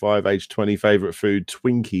 185. Age 20. Favorite food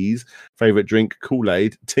Twinkies. Favorite drink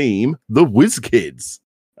Kool-Aid. Team the Whiz Kids.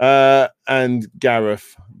 And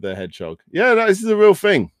Gareth the Hedgehog. Yeah, this is a real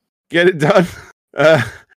thing. Get it done.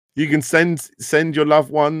 You can send your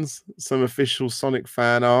loved ones some official Sonic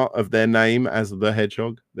fan art of their name as the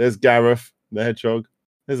Hedgehog. There's Gareth the Hedgehog.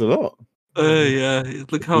 There's a lot. Yeah.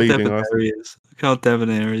 Look how debonair he is. Look how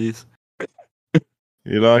debonair he is.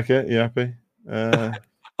 You like it? You happy?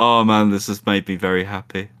 Oh man, this has made me very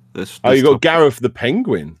happy. You got Gareth the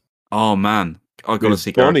Penguin. Oh man, I got to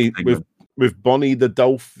see Bonnie with Bonnie the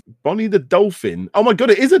Dolphin. Bonnie the Dolphin. Oh my god,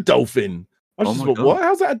 it is a dolphin. I just thought, what?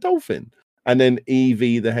 How's that a dolphin? And then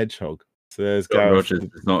Evie the Hedgehog. So there's Gareth. Rogers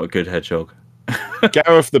is not a good hedgehog.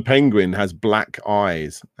 Gareth the Penguin has black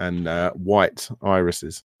eyes and white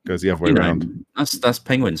irises. Goes the other way around. That's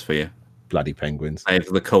penguins for you. Bloody penguins. They have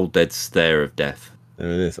the cold, dead stare of death. There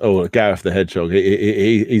it is. Oh, Gareth the Hedgehog.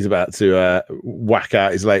 He's about to whack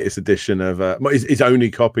out his latest edition of his only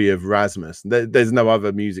copy of Rasmus. There's no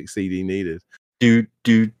other music CD needed. Do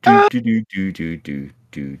do do do do do do do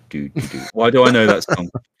do do do. Why do I know that song?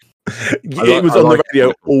 It was on the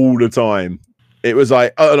radio all the time. It was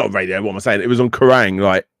like, oh, not radio. What am I saying? It was on Kerrang!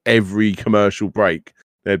 Like every commercial break,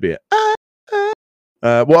 there'd be a.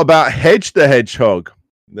 What about Hedge the Hedgehog?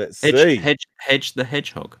 Let's see. Hedge the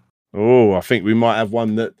Hedgehog. Oh, I think we might have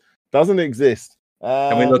one that doesn't exist.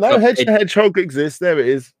 Can we look no, up Hedge the Hedgehog exists. There it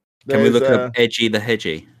is. Can we look up Edgy the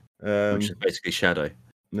Hedgy? Which is Um, basically Shadow.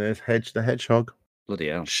 there's Hedge the Hedgehog. Bloody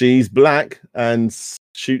hell. She's black and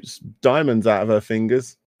shoots diamonds out of her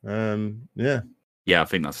fingers. Yeah, Yeah, I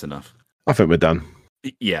think that's enough. I think we're done.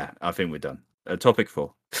 Yeah, I think we're done. Topic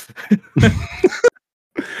 4.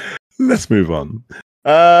 Let's move on.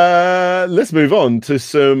 Let's move on to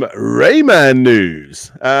some Rayman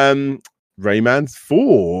news. Rayman's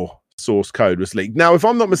 4 source code was leaked. Now, if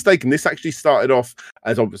I'm not mistaken, this actually started off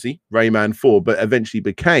as obviously Rayman 4, but eventually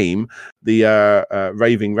became the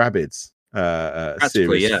Raving Rabbids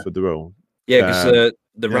series for the role. Yeah, because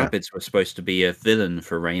the yeah. Rabbids were supposed to be a villain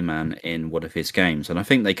for Rayman in one of his games, and I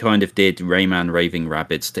think they kind of did Rayman Raving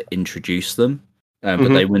Rabbids to introduce them, but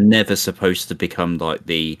they were never supposed to become like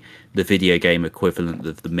the video game equivalent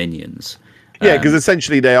of the Minions. Yeah, because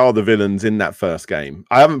essentially they are the villains in that first game.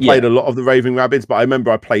 I haven't played a lot of the Raving Rabbids, but I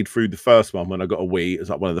remember I played through the first one when I got a Wii. It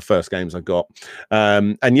was like one of the first games I got.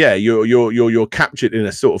 And yeah, you're captured in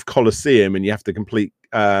a sort of coliseum, and you have to complete.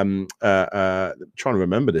 Trying to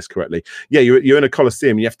remember this correctly. Yeah, you're in a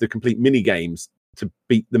coliseum. And you have to complete mini games to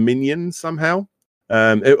beat the minions somehow.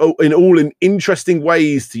 In interesting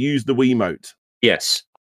ways to use the Wiimote. Yes,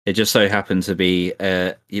 it just so happened to be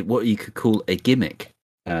what you could call a gimmick.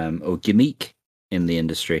 Or gimmick in the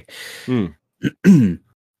industry.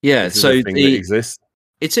 Yeah, so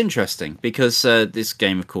it's interesting because this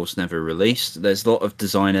game, of course, never released. There's a lot of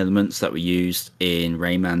design elements that were used in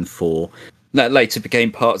Rayman 4 that later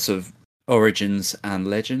became parts of Origins and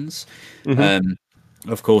Legends.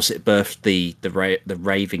 Of course, it birthed the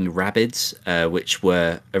Raving Rabbids, which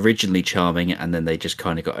were originally charming, and then they just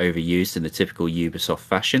kind of got overused in the typical Ubisoft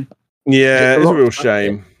fashion. Yeah, it's a real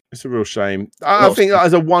shame. It's a real shame. I think that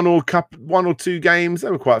as a one or two games,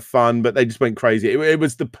 they were quite fun, but they just went crazy. It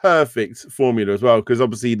was the perfect formula as well, because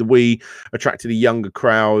obviously the Wii attracted a younger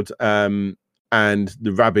crowd, and the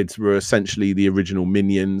Rabbids were essentially the original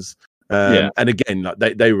Minions. And again,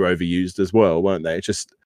 like they were overused as well, weren't they? It's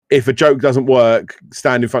just if a joke doesn't work,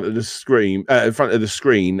 stand in front of the screen,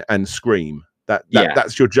 and scream.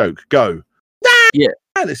 That's your joke. Go. Yeah,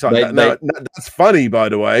 and it's like that's funny, by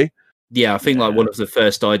the way. Yeah, I think like one of the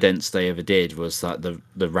first idents they ever did was that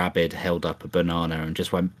the Rabbid held up a banana and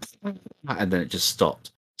just went, and then it just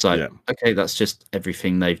stopped. So okay, that's just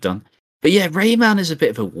everything they've done. But yeah, Rayman is a bit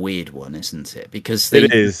of a weird one, isn't it? Because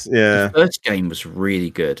the first game was really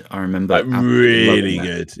good. I remember really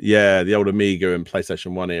good. Yeah, the old Amiga and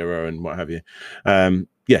PlayStation 1 era and what have you. Damn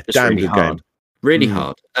really good hard. game. Really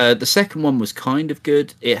hard. The second one was kind of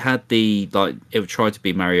good. It had it would try to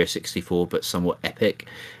be Mario 64, but somewhat epic.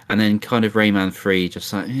 And then kind of Rayman 3,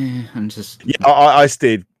 just like, I'm just... Yeah, I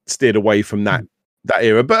steered away from that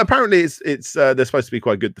era. But apparently it's they're supposed to be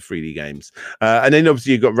quite good, the 3D games. And then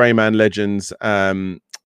obviously you've got Rayman Legends,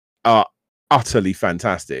 are utterly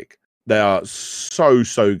fantastic. They are so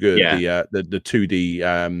good. Yeah. The 2D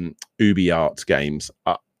UbiArt games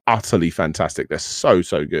are utterly fantastic. They're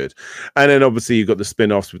so good. And then obviously you've got the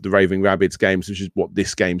spin-offs with the Raving Rabbids games, which is what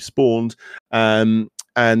this game spawned, and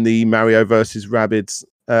the Mario versus Rabbids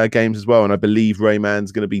games as well. And I believe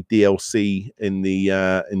Rayman's going to be DLC in the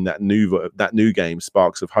in that new game,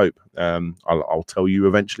 Sparks of Hope. I'll tell you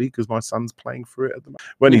eventually, because my son's playing for it at the moment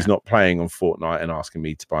when he's not playing on Fortnite and asking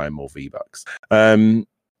me to buy him more V-Bucks.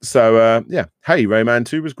 So hey, Rayman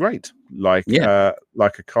 2 was great, like a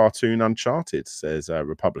cartoon Uncharted, says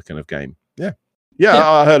Republican of Game.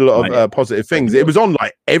 I heard a lot of positive things. It was on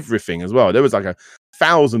like everything as well. There was like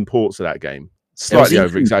 1,000 ports of that game, slightly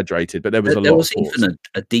over exaggerated, but there was a lot. There was even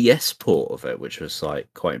a DS port of it, which was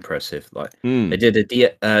like quite impressive. Like they did a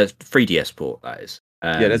 3DS port, that is.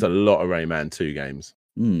 There's a lot of Rayman 2 games.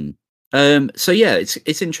 So yeah,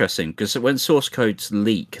 it's interesting because when source codes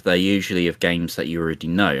leak, they're usually of games that you already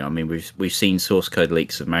know. I mean, we've seen source code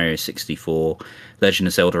leaks of Mario 64, Legend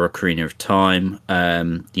of Zelda: Ocarina of Time,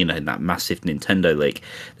 that massive Nintendo leak.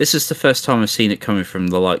 This is the first time I've seen it coming from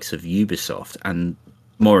the likes of Ubisoft, and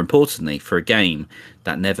more importantly, for a game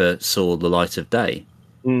that never saw the light of day.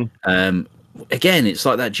 Again, it's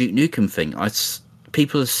like that Duke Nukem thing.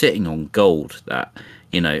 People are sitting on gold that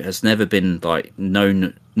has never been like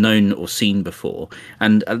known or seen before.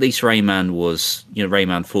 And at least Rayman was,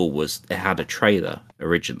 Rayman 4 it had a trailer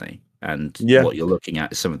originally, and what you're looking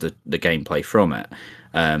at is some of the gameplay from it.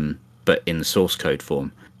 but in the source code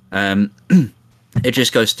form. It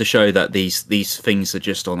just goes to show that these things are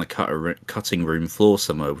just on a cutting room floor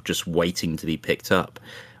somewhere, just waiting to be picked up.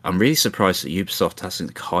 I'm really surprised that Ubisoft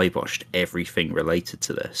hasn't kiboshed everything related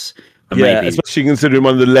to this. And maybe... especially considering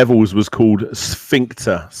one of the levels was called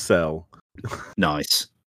Sphincter Cell. Nice.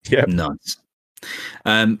 Yeah, nice.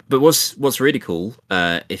 But what's really cool,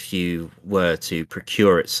 if you were to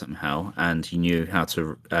procure it somehow and you knew how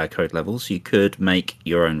to code levels, you could make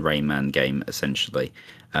your own Rayman game essentially,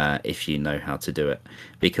 if you know how to do it.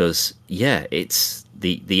 Because it's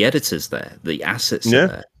the editors there, the assets are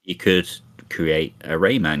there. You could create a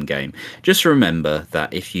Rayman game. Just remember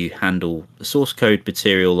that if you handle source code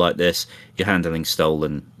material like this, you're handling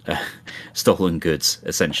stolen goods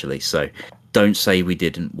essentially. So don't say we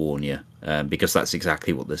didn't warn you. Because that's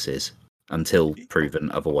exactly what this is until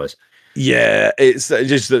proven otherwise. Yeah, it's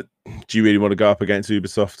just that. Do you really want to go up against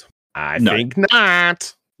Ubisoft? I think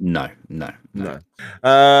not. No.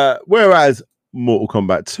 Whereas Mortal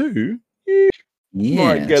Kombat 2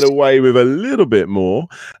 might get away with a little bit more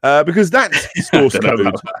because that's source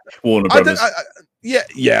code. Warner Brothers.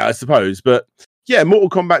 I suppose, but. Yeah, Mortal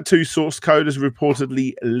Kombat 2 source code is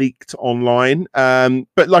reportedly leaked online.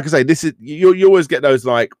 But like I say, this is you always get those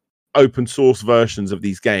like open source versions of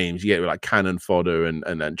these games. You get like Cannon Fodder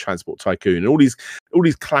and Transport Tycoon and all these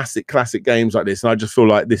classic games like this. And I just feel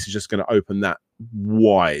like this is just going to open that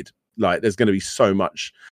wide. Like there's going to be so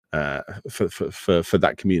much for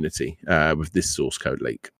that community with this source code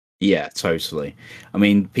leak. Yeah, totally. I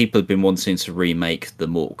mean, people have been wanting to remake the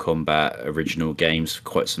Mortal Kombat original games for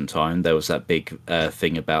quite some time. There was that big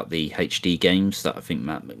thing about the HD games that I think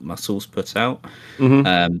Matt McMuscles put out,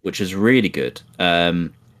 which is really good.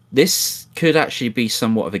 This could actually be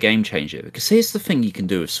somewhat of a game changer, because here's the thing you can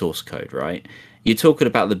do with source code, right? You're talking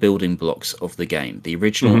about the building blocks of the game, the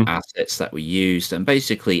original assets that were used, and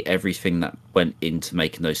basically everything that went into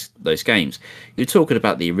making those games. You're talking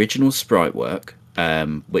about the original sprite work,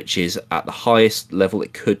 which is at the highest level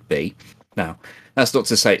it could be. Now, that's not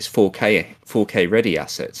to say it's 4K ready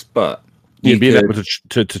assets, but you'd be able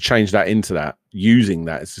to change that into that. Using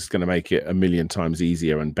that, it's just going to make it a million times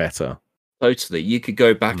easier and better. Totally. You could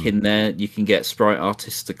go back in there. You can get sprite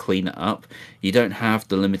artists to clean it up. You don't have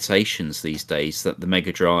the limitations these days that the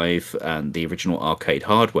Mega Drive and the original arcade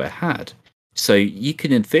hardware had. So you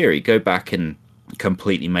can, in theory, go back and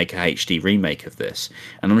completely make a HD remake of this.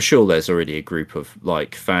 And I'm sure there's already a group of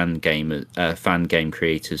like fan game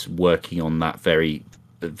creators working on that very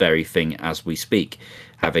thing as we speak,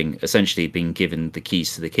 having essentially been given the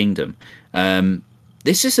keys to the kingdom.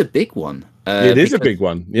 This is a big one. It is a big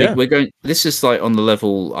one. Yeah, we're going. This is like on the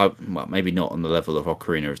level. Well, maybe not on the level of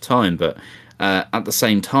Ocarina of Time, but at the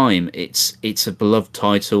same time, it's a beloved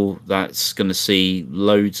title that's going to see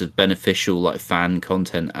loads of beneficial like fan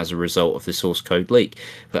content as a result of the source code leak.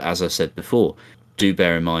 But as I said before, do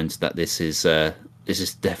bear in mind that this is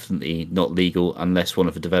definitely not legal unless one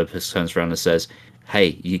of the developers turns around and says,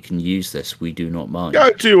 "Hey, you can use this. We do not mind.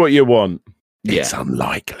 Go do what you want." Yeah. It's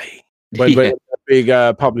unlikely. When big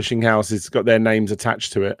publishing houses got their names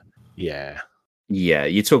attached to it. Yeah,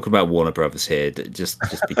 you talk about Warner Brothers here. Just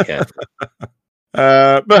be careful.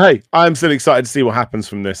 But hey, I'm still excited to see what happens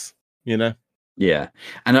from this. You know. Yeah,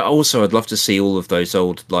 and also I'd love to see all of those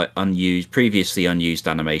old, like previously unused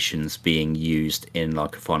animations being used in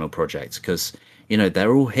like a final project, because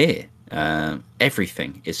they're all here.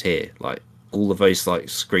 Everything is here. Like all of those like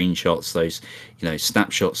screenshots, those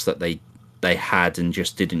snapshots that they had and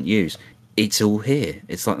just didn't use. It's all here.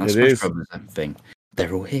 It's like that Smash Brothers thing.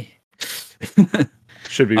 They're all here.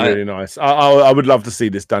 Should be really nice. I would love to see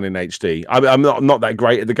this done in HD. I'm not that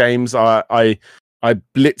great at the games. I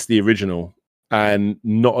blitzed the original and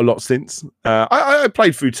not a lot since. I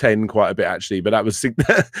played through 10 quite a bit actually, but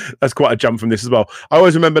that's quite a jump from this as well. I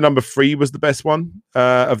always remember number 3 was the best one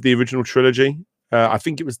of the original trilogy. I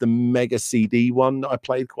think it was the Mega CD one that I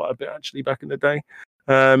played quite a bit actually back in the day.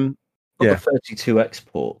 The 32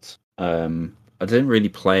 export. I didn't really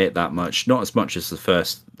play it that much, not as much as the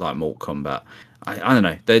first like Mortal Kombat. I don't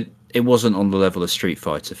know. It wasn't on the level of Street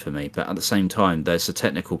Fighter for me, but at the same time, there's a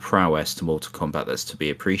technical prowess to Mortal Kombat that's to be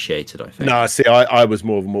appreciated, I think. No, see, I was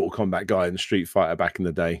more of a Mortal Kombat guy than Street Fighter back in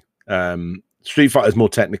the day. Street Fighter is more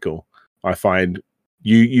technical. I find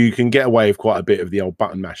you can get away with quite a bit of the old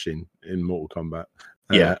button mashing in Mortal Kombat.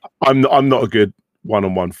 Yeah, I'm not a good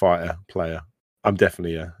one-on-one fighter player. I'm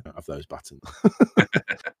definitely of those buttons.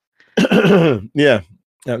 Yeah,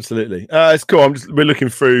 absolutely. It's cool. We're looking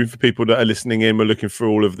through for people that are listening in. We're looking through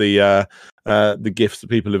all of the GIFs that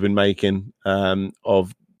people have been making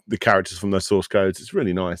of the characters from those source codes. It's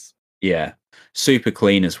really nice. Yeah, super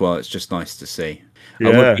clean as well. It's just nice to see. I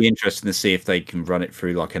Yeah. would be interested to see if they can run it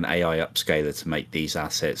through like an AI upscaler to make these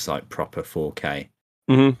assets like proper 4K.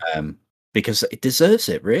 Because it deserves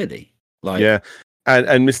it, really. Like, yeah.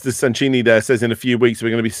 And Mr. Sanchini there says in a few weeks we're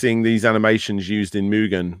going to be seeing these animations used in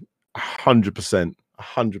Mugen. 100%.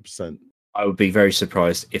 100%. I would be very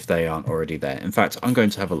surprised if they aren't already there. In fact, I'm going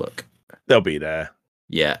to have a look. They'll be there.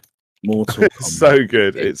 Yeah. Mortal Kombat. So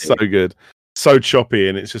good. It's so good. So choppy,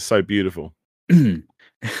 and it's just so beautiful.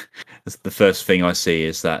 That's the first thing I see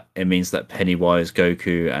is that it means that Pennywise,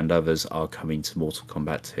 Goku, and others are coming to Mortal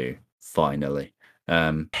Kombat 2. Finally.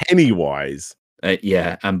 Pennywise.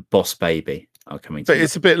 Yeah, and Boss Baby are coming to. But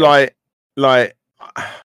it's a bit like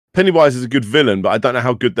Pennywise is a good villain, but I don't know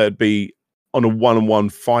how good they'd be on a one-on-one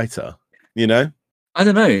fighter. You know? I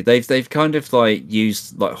don't know. They've kind of like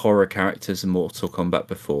used like horror characters in Mortal Kombat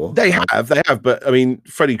before. They have. But I mean,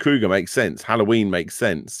 Freddy Krueger makes sense. Halloween makes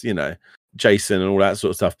sense. You know, Jason and all that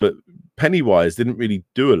sort of stuff. But Pennywise didn't really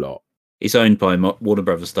do a lot. He's owned by Warner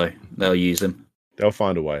Brothers, though. They'll use him. They'll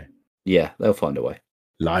find a way. Yeah, they'll find a way.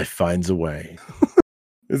 Life finds a way.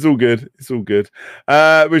 It's all good. It's all good.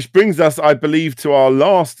 Which brings us, I believe, to our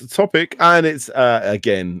last topic, and it's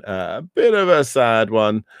again a bit of a sad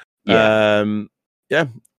one. Yeah.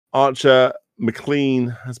 Archer McLean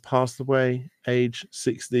has passed away, age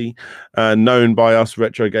 60. Known by us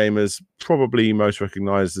retro gamers, probably most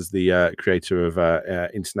recognized as the creator of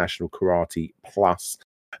International Karate Plus,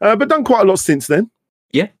 but done quite a lot since then.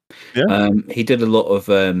 Yeah. He did a lot of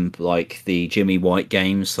like the Jimmy White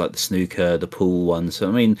games, like the snooker, the pool ones. So,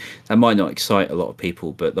 I mean, that might not excite a lot of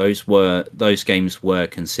people, but those games were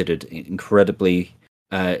considered incredibly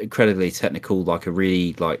technical, like a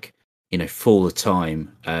really full of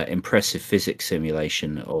time, impressive physics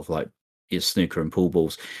simulation of like your snooker and pool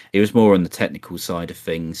balls. It was more on the technical side of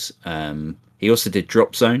things. He also did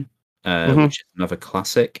Drop Zone, which is another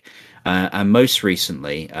classic. And most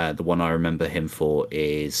recently, the one I remember him for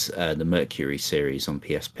is the Mercury series on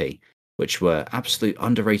PSP, which were absolute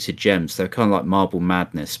underrated gems. They're kind of like Marble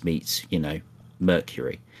Madness meets,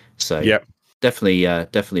 Mercury. So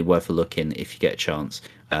definitely worth a look in if you get a chance.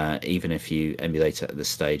 Even if you emulate it at this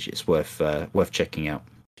stage, it's worth checking out.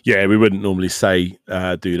 Yeah, we wouldn't normally say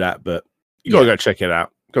do that, but you gotta go check it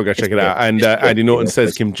out. Check it out. And Andy Norton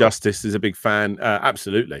says Kim Justice is a big fan.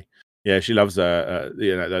 Absolutely. Yeah, she loves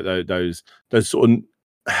those sort of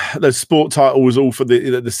those sport titles, all for the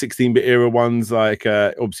 16-bit era ones, like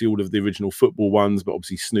obviously all of the original football ones, but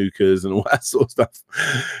obviously snookers and all that sort of stuff.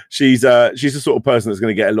 She's the sort of person that's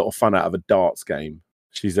going to get a lot of fun out of a darts game.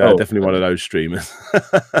 She's definitely one of those streamers.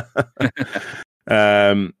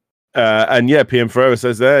 And yeah, PM Ferreira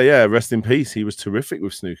says there, yeah, rest in peace. He was terrific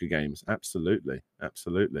with snooker games. Absolutely.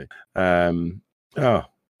 Oh,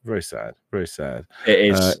 very sad. Very sad. It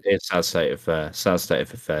is. It's sad state of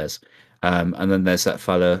affairs. And then there's that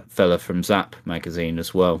fella from Zap magazine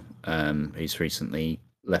as well. Who's recently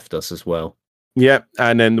left us as well. Yeah,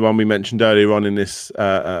 and then the one we mentioned earlier on in this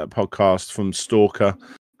podcast from Stalker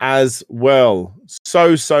as well.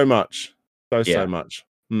 So much. So much.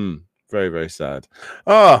 Very, very sad.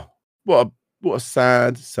 Oh, what a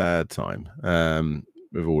sad time.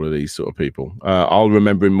 With all of these sort of people. I'll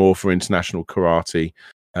remember him more for International Karate.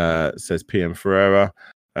 Says PM Ferreira.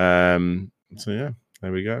 So yeah,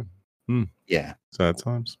 there we go. Yeah, sad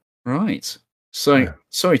times. Right. So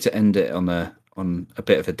sorry to end it on a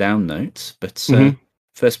bit of a down note, but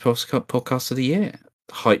first podcast of the year.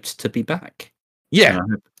 Hyped to be back. Yeah,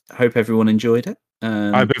 I hope everyone enjoyed it.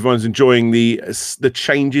 I hope everyone's enjoying the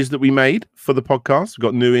changes that we made for the podcast. We've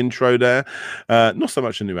got new intro there. Not so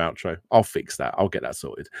much a new outro. I'll fix that. I'll get that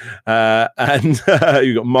sorted. And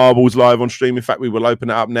you've got Marbles live on stream. In fact, we will open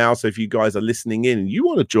it up now. So if you guys are listening in and you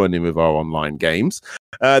want to join in with our online games,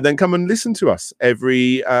 then come and listen to us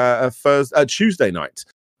every Tuesday night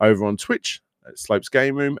over on Twitch at Slopes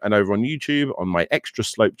Game Room and over on YouTube on my Extra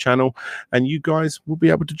Slope channel. And you guys will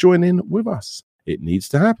be able to join in with us. It needs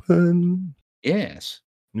to happen. Yes.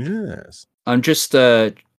 I'm just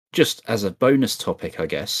as a bonus topic, I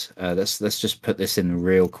guess. Let's just put this in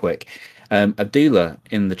real quick. Abdullah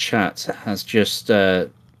in the chat has just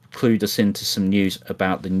clued us into some news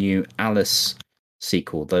about the new Alice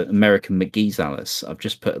sequel, the American McGee's Alice. I've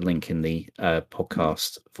just put a link in the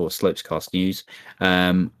podcast for Slopescast News.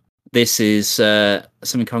 This is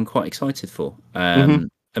something I'm quite excited for.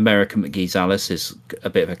 American McGee's Alice is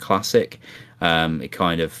a bit of a classic. It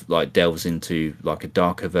kind of like delves into like a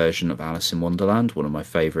darker version of Alice in Wonderland, one of my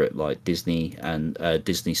favorite like Disney and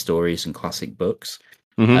Disney stories and classic books.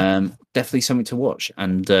 Definitely something to watch.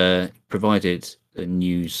 And provided the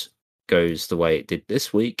news goes the way it did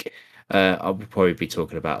this week, I will probably be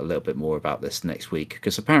talking about a little bit more about this next week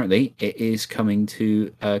because apparently it is coming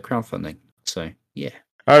to crowdfunding. So yeah.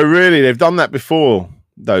 Oh really? They've done that before.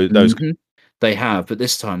 Those They have, but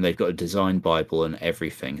this time they've got a design Bible and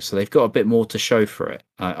everything, so they've got a bit more to show for it.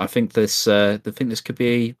 I think this could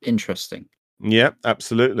be interesting. Yeah,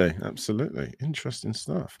 absolutely. Interesting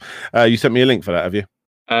stuff. You sent me a link for that, have you?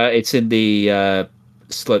 It's in the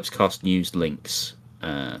Slopescast news links.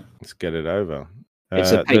 Let's get it over.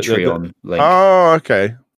 It's a Patreon link. Oh,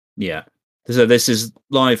 okay. Yeah. So this is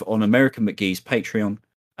live on American McGee's Patreon,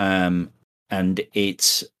 and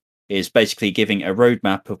it is basically giving a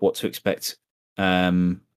roadmap of what to expect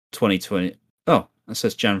 2020. Oh, that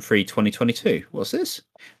says Jan 3, 2022. What's this?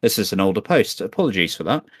 This is an older post. Apologies for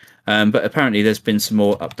that. But apparently there's been some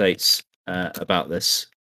more updates about this.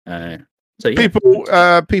 So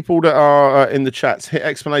yeah. People that are in the chats,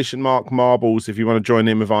 hit !marbles if you want to join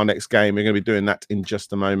in with our next game. We're going to be doing that in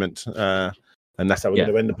just a moment, and that's how we're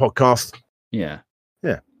going to end the podcast. Yeah.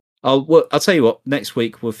 I'll tell you what. Next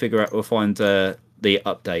week we'll find the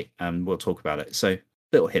update and we'll talk about it. So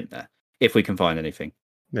little hint there, if we can find anything.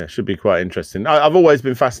 Yeah, should be quite interesting. I've always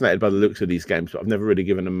been fascinated by the looks of these games, but I've never really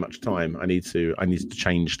given them much time. I need to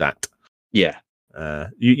change that. Yeah.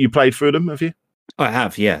 You played through them, have you? I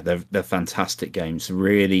have, yeah. They're fantastic games,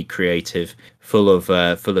 really creative, full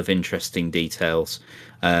of interesting details,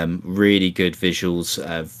 really good visuals,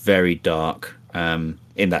 very dark,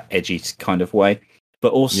 in that edgy kind of way.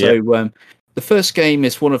 But also, the first game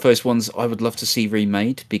is one of those ones I would love to see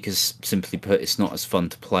remade because, simply put, it's not as fun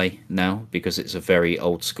to play now because it's a very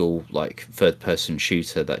old school, like third-person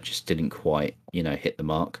shooter that just didn't quite, hit the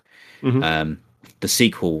mark. Mm-hmm. The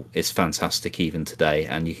sequel is fantastic even today,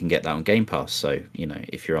 and you can get that on Game Pass. So,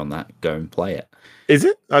 if you're on that, go and play it. Is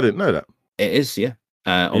it? I didn't know that. It is, yeah.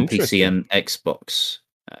 On PC and Xbox.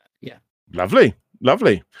 Yeah. Lovely.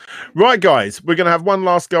 Right, guys, we're going to have one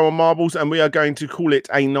last go on marbles, and we are going to call it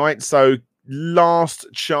a night. So, last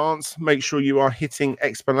chance. Make sure you are hitting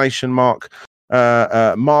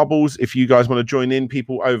 !marbles. If you guys want to join in,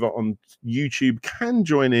 people over on YouTube can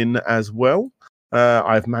join in as well.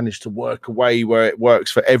 I've managed to work a way where it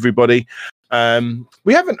works for everybody. I'd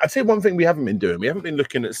say one thing we haven't been doing. We haven't been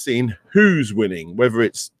looking at seeing who's winning, whether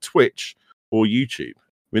it's Twitch or YouTube.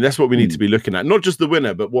 I mean, that's what we need to be looking at. Not just the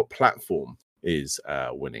winner, but what platform is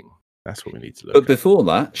winning. That's what we need to look at. But before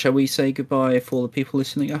that, shall we say goodbye for all the people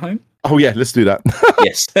listening at home? Oh, yeah, let's do that.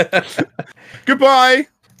 Yes. Goodbye.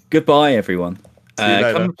 Goodbye, everyone.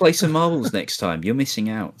 Come and play some marbles next time. You're missing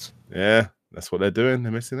out. Yeah, that's what they're doing.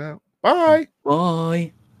 They're missing out. Bye.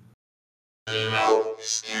 Bye.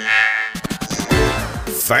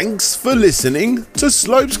 Thanks for listening to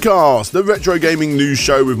Slopescast, the retro gaming news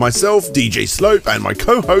show with myself, DJ Slope, and my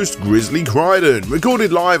co-host Grizzly Crichton,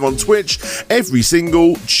 recorded live on Twitch every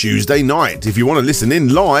single Tuesday night. If you want to listen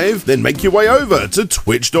in live, then make your way over to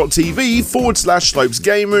twitch.tv/Slopes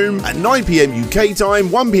Game Room at 9 PM UK time,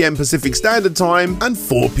 1 PM Pacific Standard Time, and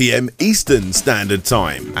 4 PM Eastern Standard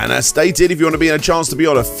Time. And as stated, if you want to be in a chance to be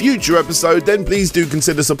on a future episode, then please do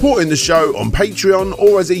consider supporting the show on Patreon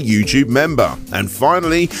or as a YouTube member. And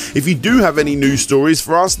finally, if you do have any news stories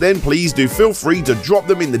for us, then please do feel free to drop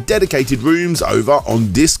them in the dedicated rooms over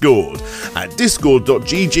on Discord at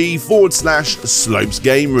discord.gg/Slopes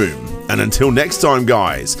Game Room. And until next time,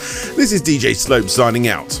 guys, this is DJ Slope signing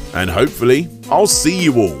out, and hopefully I'll see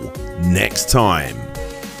you all next time.